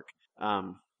comics work.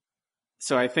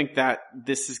 So I think that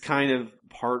this is kind of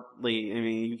partly, I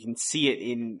mean, you can see it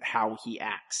in how he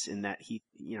acts, in that he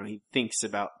thinks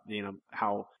about,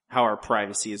 how our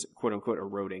privacy is quote unquote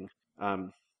eroding.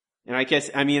 And I guess,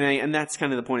 I mean, and that's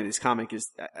kind of the point of this comic is,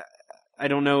 I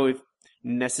don't know if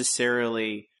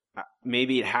necessarily,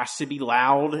 maybe it has to be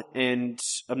loud and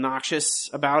obnoxious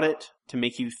about it to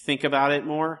make you think about it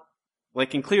more.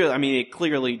 Like, and clearly, I mean, it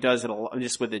clearly does it a lot,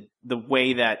 just with the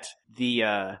way that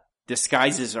the,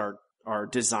 disguises are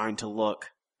designed to look.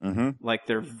 Mm-hmm. Like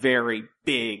they're very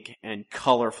big and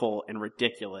colorful and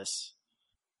ridiculous.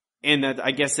 And that,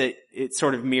 I guess it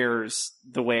sort of mirrors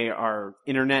the way our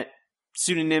internet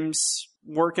pseudonyms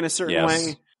work in a certain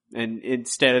way. And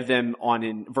instead of them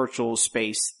in virtual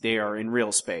space, they are in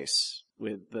real space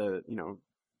with the,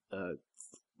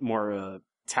 more,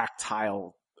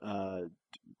 tactile,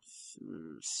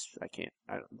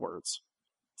 words.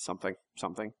 Something.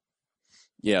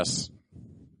 Yes,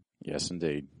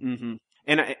 indeed. Mm-hmm.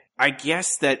 And I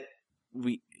guess that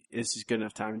this is good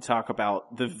enough time to talk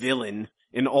about the villain,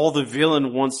 and all the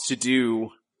villain wants to do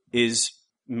is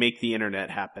make the internet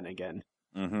happen again.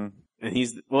 Mm-hmm. And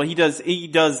he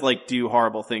does like do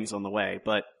horrible things on the way,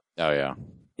 but oh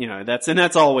yeah,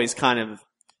 that's always kind of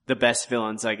the best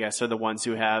villains, I guess, are the ones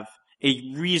who have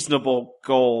a reasonable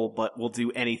goal but will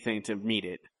do anything to meet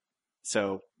it.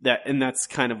 So that's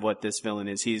kind of what this villain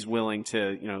is. He's willing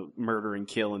to, murder and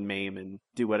kill and maim and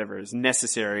do whatever is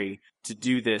necessary to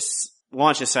do this,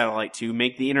 launch a satellite to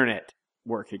make the internet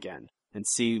work again and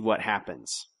see what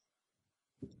happens.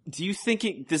 Do you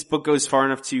think this book goes far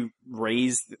enough to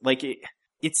raise, like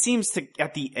it seems to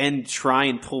at the end try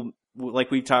and pull, like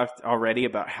we've talked already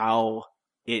about how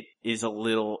it is a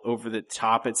little over the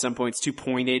top at some points, too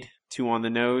pointed, too on the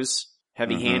nose,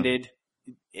 heavy-handed. Mm-hmm.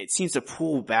 It seems to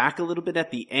pull back a little bit at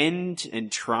the end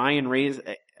and try and raise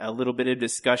a little bit of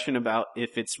discussion about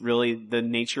if it's really the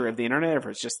nature of the internet or if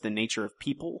it's just the nature of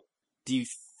people. Do you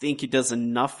think it does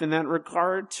enough in that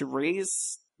regard to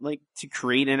to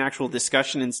create an actual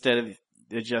discussion instead of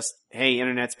just, hey,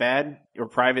 internet's bad or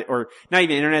private, or not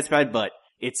even internet's bad, but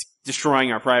it's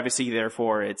destroying our privacy,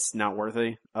 therefore it's not worth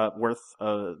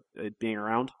it being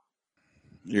around?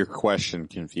 Your question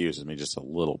confuses me just a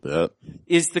little bit.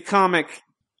 Is the comic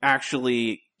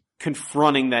actually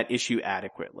confronting that issue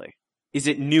adequately? Is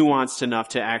it nuanced enough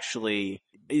to actually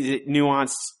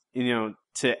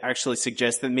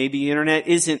suggest that maybe the internet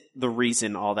isn't the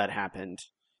reason all that happened?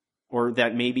 Or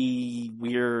that maybe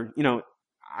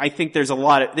I think there's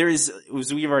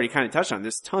as we've already kind of touched on,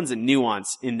 there's tons of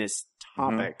nuance in this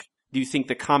topic. Mm-hmm. Do you think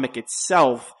the comic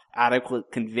itself adequately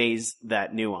conveys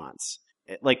that nuance?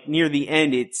 Like near the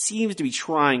end, it seems to be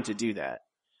trying to do that.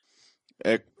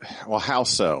 Well, how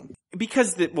so?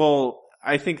 Because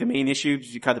I think the main issue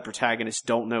is because the protagonists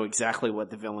don't know exactly what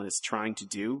the villain is trying to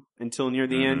do until near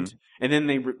the end. And then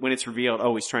when it's revealed,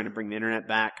 he's trying to bring the internet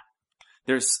back.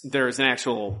 There's an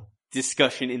actual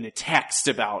discussion in the text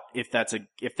about if that's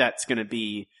going to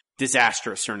be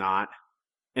disastrous or not.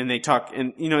 And they talk,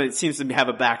 and it seems to have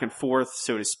a back and forth,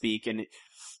 so to speak,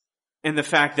 and the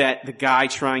fact that the guy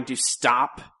trying to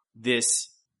stop this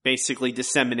basically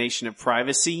dissemination of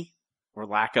privacy or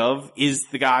lack of is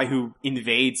the guy who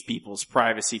invades people's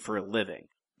privacy for a living.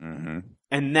 Mm-hmm.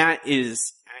 And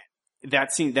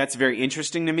that's very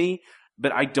interesting to me,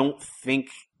 but I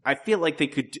feel like they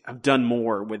could have done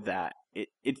more with that.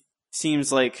 It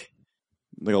seems like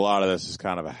a lot of this is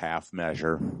kind of a half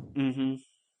measure. Mm-hmm.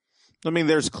 I mean,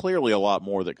 there's clearly a lot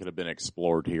more that could have been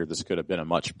explored here. This could have been a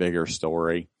much bigger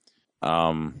story.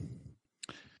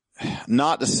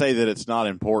 Not to say that it's not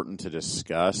important to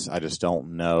discuss. I just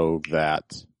don't know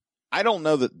that. I don't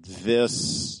know that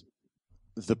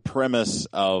the premise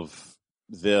of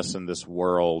this and this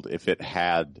world, if it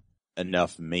had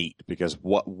enough meat, because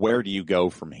where do you go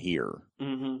from here?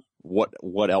 Mm-hmm.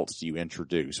 What else do you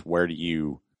introduce? Where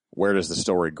does the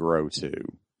story grow to?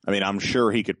 I mean, I'm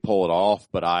sure he could pull it off,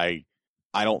 but I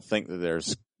don't think that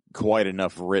there's quite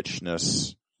enough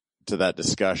richness to that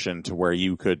discussion to where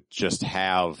you could just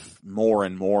have more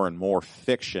and more and more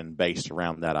fiction based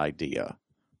around that idea.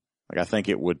 Like, I think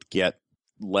it would get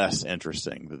less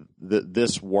interesting.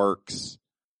 This works.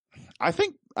 I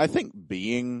think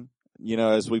being,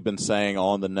 as we've been saying,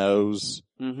 on the nose,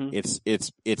 Mm-hmm.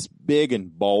 It's big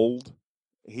and bold.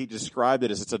 He described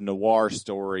it as it's a noir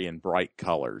story in bright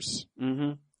colors.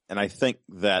 Mm-hmm. And I think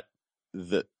that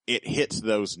it hits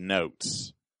those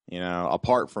notes,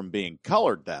 apart from being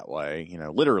colored that way,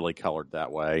 literally colored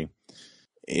that way.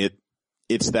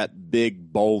 It's that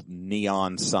big, bold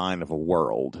neon sign of a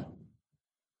world.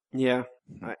 Yeah.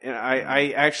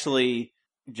 I actually,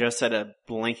 just at a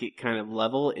blanket kind of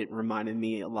level, it reminded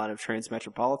me a lot of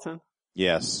Transmetropolitan.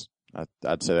 Yes.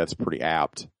 I'd say that's pretty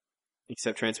apt.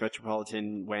 Except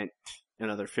Transmetropolitan went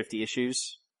another 50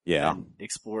 issues. Yeah. And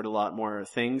explored a lot more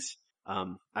things.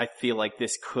 I feel like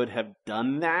this could have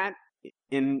done that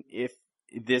if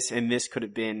this could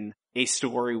have been a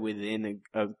story within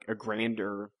a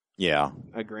grander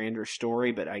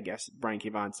story, but I guess Brian K.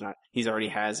 Vaughan's not. He's already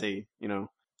has a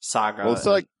saga.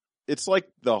 Well, it's like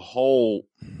the whole.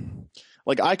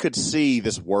 Like, I could see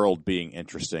this world being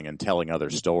interesting and telling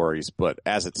other stories, but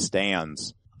as it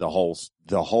stands, the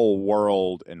whole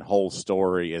world and whole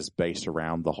story is based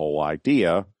around the whole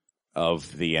idea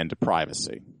of the end of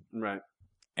privacy. Right.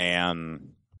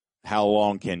 And how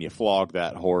long can you flog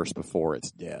that horse before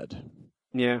it's dead?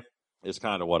 Yeah. Is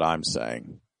kind of what I'm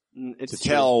saying. It's to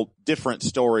tell different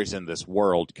stories in this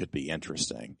world could be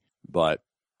interesting, but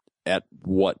at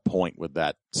what point would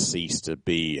that cease to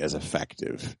be as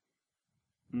effective?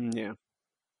 Yeah.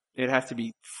 It'd have to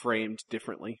be framed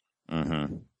differently.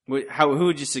 Mm-hmm. Who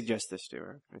would you suggest this to?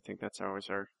 I think that's always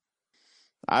our...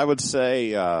 I would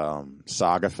say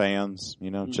Saga fans,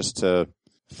 just to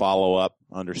follow up,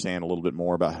 understand a little bit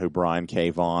more about who Brian K.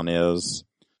 Vaughan is.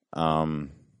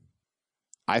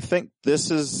 I think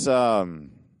this is a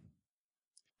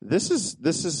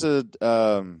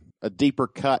deeper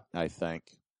cut, I think.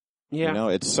 Yeah.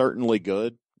 It's certainly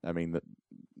good. I mean,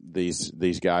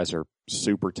 these guys are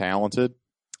super talented.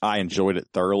 I enjoyed it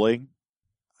thoroughly.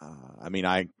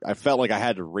 I felt like I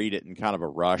had to read it in kind of a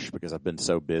rush because I've been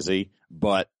so busy.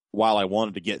 But while I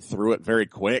wanted to get through it very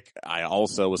quick, I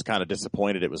also was kind of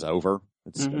disappointed it was over.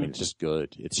 It's just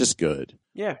good. It's just good.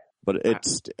 Yeah. But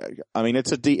it's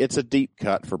a deep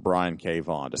cut for Brian K.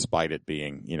 Vaughan, despite it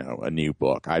being, a new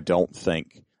book. I don't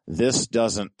think this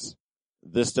doesn't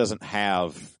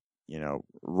have,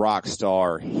 rock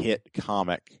star hit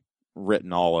comic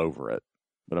written all over it.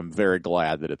 But I'm very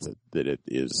glad that it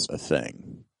is a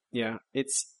thing. Yeah,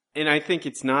 and I think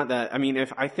it's not that. I mean,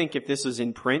 if this was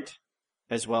in print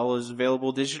as well as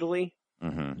available digitally,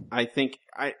 mm-hmm. I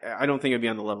don't think it'd be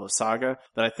on the level of Saga,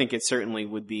 but I think it certainly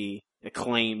would be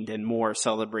acclaimed and more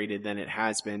celebrated than it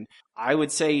has been. I would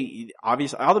say,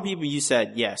 obviously, all the people you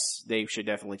said, yes, they should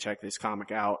definitely check this comic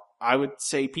out. I would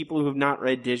say people who have not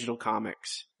read digital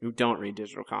comics, who don't read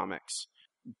digital comics,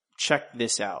 check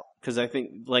this out. Because I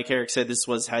think, like Eric said,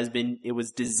 it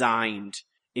was designed.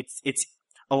 It's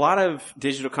a lot of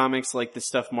digital comics, like the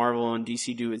stuff Marvel and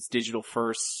DC do, is digital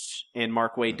first, and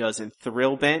Mark Waid does in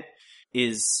Thrill Bent,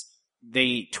 is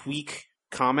they tweak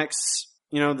comics.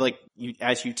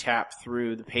 As you tap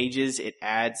through the pages, it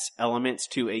adds elements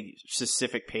to a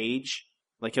specific page.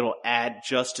 Like it'll add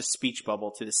just a speech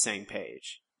bubble to the same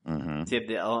page. Mm-hmm.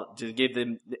 To give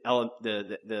them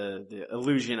the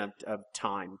illusion of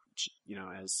time,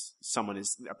 as someone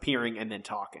is appearing and then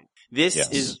talking. This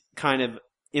is kind of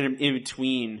in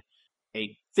between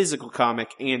a physical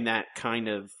comic and that kind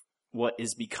of what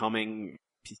is becoming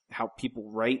how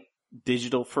people write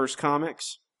digital first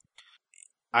comics.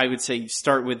 I would say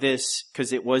start with this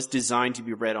because it was designed to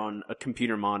be read on a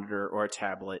computer monitor or a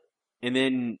tablet,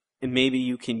 and maybe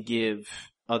you can give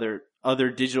other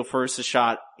digital first a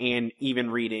shot, and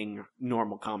even reading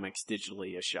normal comics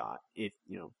digitally a shot. If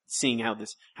seeing how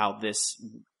this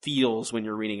feels when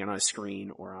you're reading it on a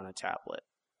screen or on a tablet.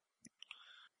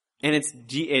 And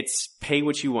it's pay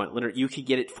what you want. Literally, you could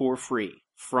get it for free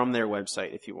from their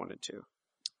website if you wanted to.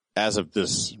 As of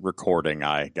this recording,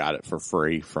 I got it for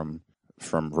free from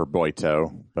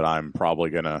Roboito, but I'm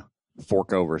probably gonna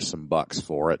fork over some bucks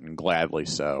for it, and gladly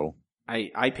so.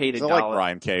 I paid $1. I like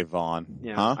Brian K. Vaughan.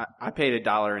 Yeah, huh? I paid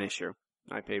 $1 an issue.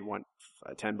 I paid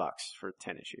 $10 for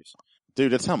 10 issues.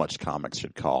 Dude, that's how much comics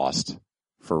should cost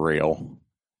for real.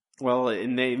 Well,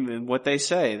 and what they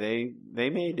say, they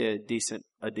made a decent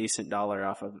dollar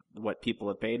off of what people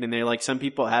have paid, and they're like, some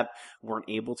people weren't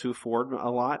able to afford a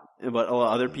lot, but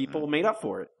other people made up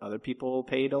for it. Other people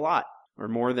paid a lot or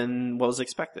more than what was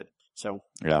expected. So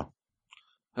yeah.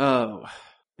 Oh,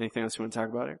 anything else you want to talk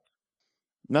about, Eric?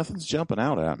 Nothing's jumping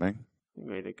out at me. You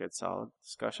made a good solid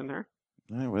discussion there.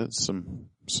 Yeah, with some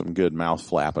good mouth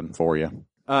flapping for you.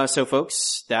 So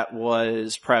folks, that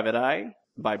was Private Eye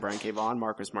by Brian K. Vaughan,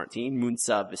 Marcos Martin,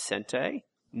 Munsa Vicente.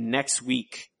 Next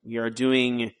week, we are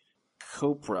doing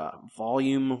Copra,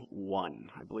 Volume 1.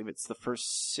 I believe it's the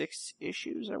first 6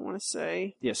 issues, I want to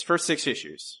say. Yes, first 6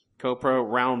 issues. Copra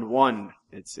Round 1,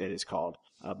 it is called,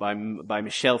 by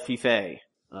Michel Fiffe.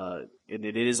 And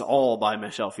it is all by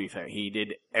Michel Fiffe. He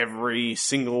did every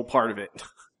single part of it.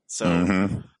 So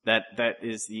that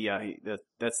is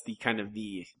that's the kind of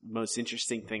the most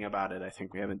interesting thing about it. I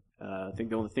think we haven't, I think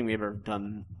the only thing we've ever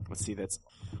done, that's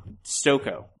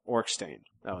Stoko, Orkstein.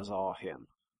 That was all him.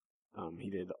 He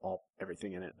did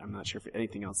everything in it. I'm not sure if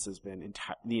anything else has been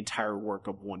the entire work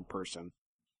of one person.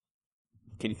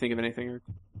 Can you think of anything, Eric?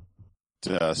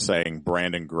 Saying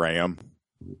Brandon Graham.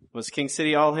 Was King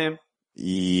City all him?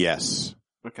 Yes.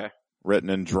 Okay. Written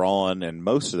and drawn, and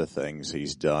most of the things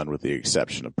he's done, with the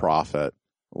exception of Prophet,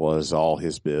 was all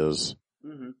his biz,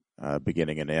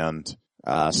 beginning and end.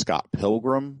 Scott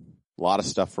Pilgrim, a lot of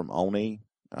stuff from Oni,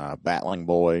 Battling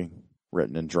Boy,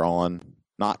 written and drawn,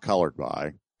 not colored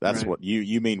by. That's right. What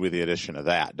you mean with the addition of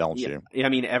that, don't you? Yeah, I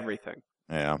mean everything.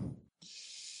 Yeah.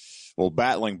 Well,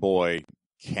 Battling Boy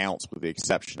counts with the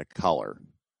exception of color,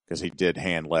 because he did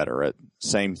hand letter it.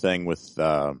 Same thing with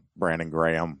Brandon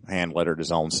Graham, hand lettered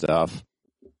his own stuff.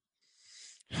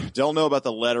 Don't know about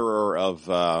the letterer of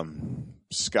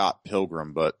Scott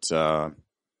Pilgrim, but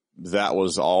that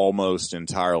was almost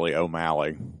entirely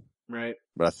O'Malley. Right.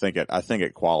 But I think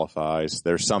it qualifies.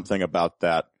 There's something about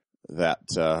that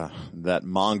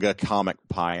manga comic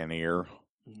pioneer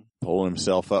pulling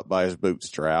himself up by his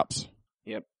bootstraps.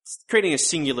 Yep. It's creating a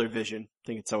singular vision. I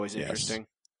think it's always interesting.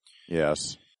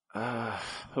 Yes. But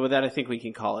with that, I think we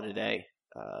can call it a day.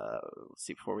 Let's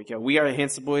see before we go. We are at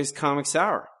Handsome Boys Comics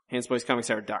Hour.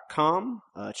 HandsomeboysComicsHour.com.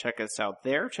 Check us out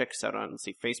there. Check us out on,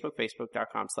 Facebook,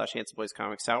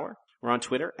 Facebook.com/HandsomeBoysComicsHour. We're on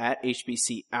Twitter at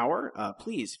HBC Hour.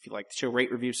 Please, if you like the show,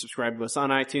 rate, review, subscribe to us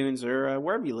on iTunes or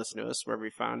wherever you listen to us, wherever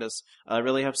you found us. It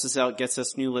really helps us out, gets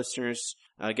us new listeners,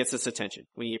 gets us attention.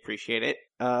 We appreciate it.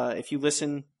 If you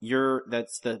listen,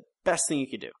 that's the best thing you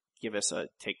could do. Give us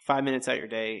take 5 minutes out of your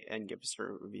day and give us a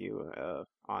review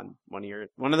on one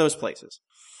of those places.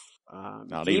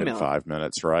 Not even 5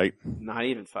 minutes, right? Not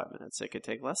even 5 minutes. It could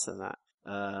take less than that.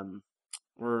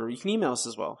 Or you can email us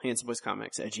as well,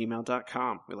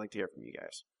 handsomeboyscomics@gmail.com. We'd like to hear from you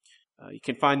guys. You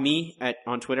can find me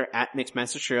on Twitter at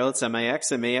MixMasterCreal. It's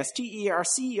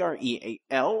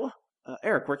MixMasterCreal.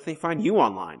 Eric, where can they find you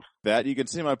online? That you can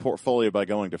see my portfolio by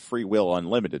going to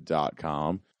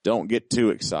freewillunlimited.com. Don't get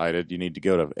too excited. You need to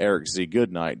go to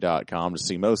ericzgoodnight.com to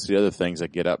see most of the other things I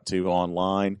get up to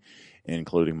online,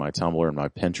 including my Tumblr and my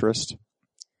Pinterest.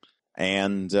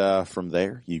 And from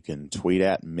there, you can tweet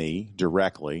at me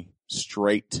directly,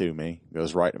 straight to me. It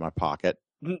goes right in my pocket.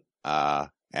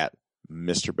 At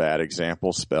Mr. Bad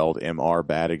Example, spelled MR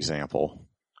Bad Example.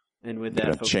 And with that, I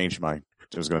was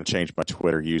going to change my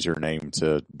Twitter username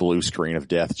to Blue Screen of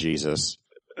Death Jesus.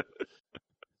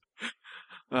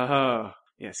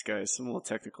 Yes, guys, some little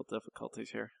technical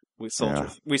difficulties here. We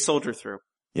soldier through.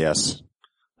 Yes.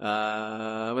 With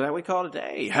that, we call it a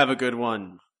day. Have a good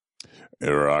one.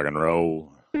 Rock and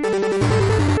roll.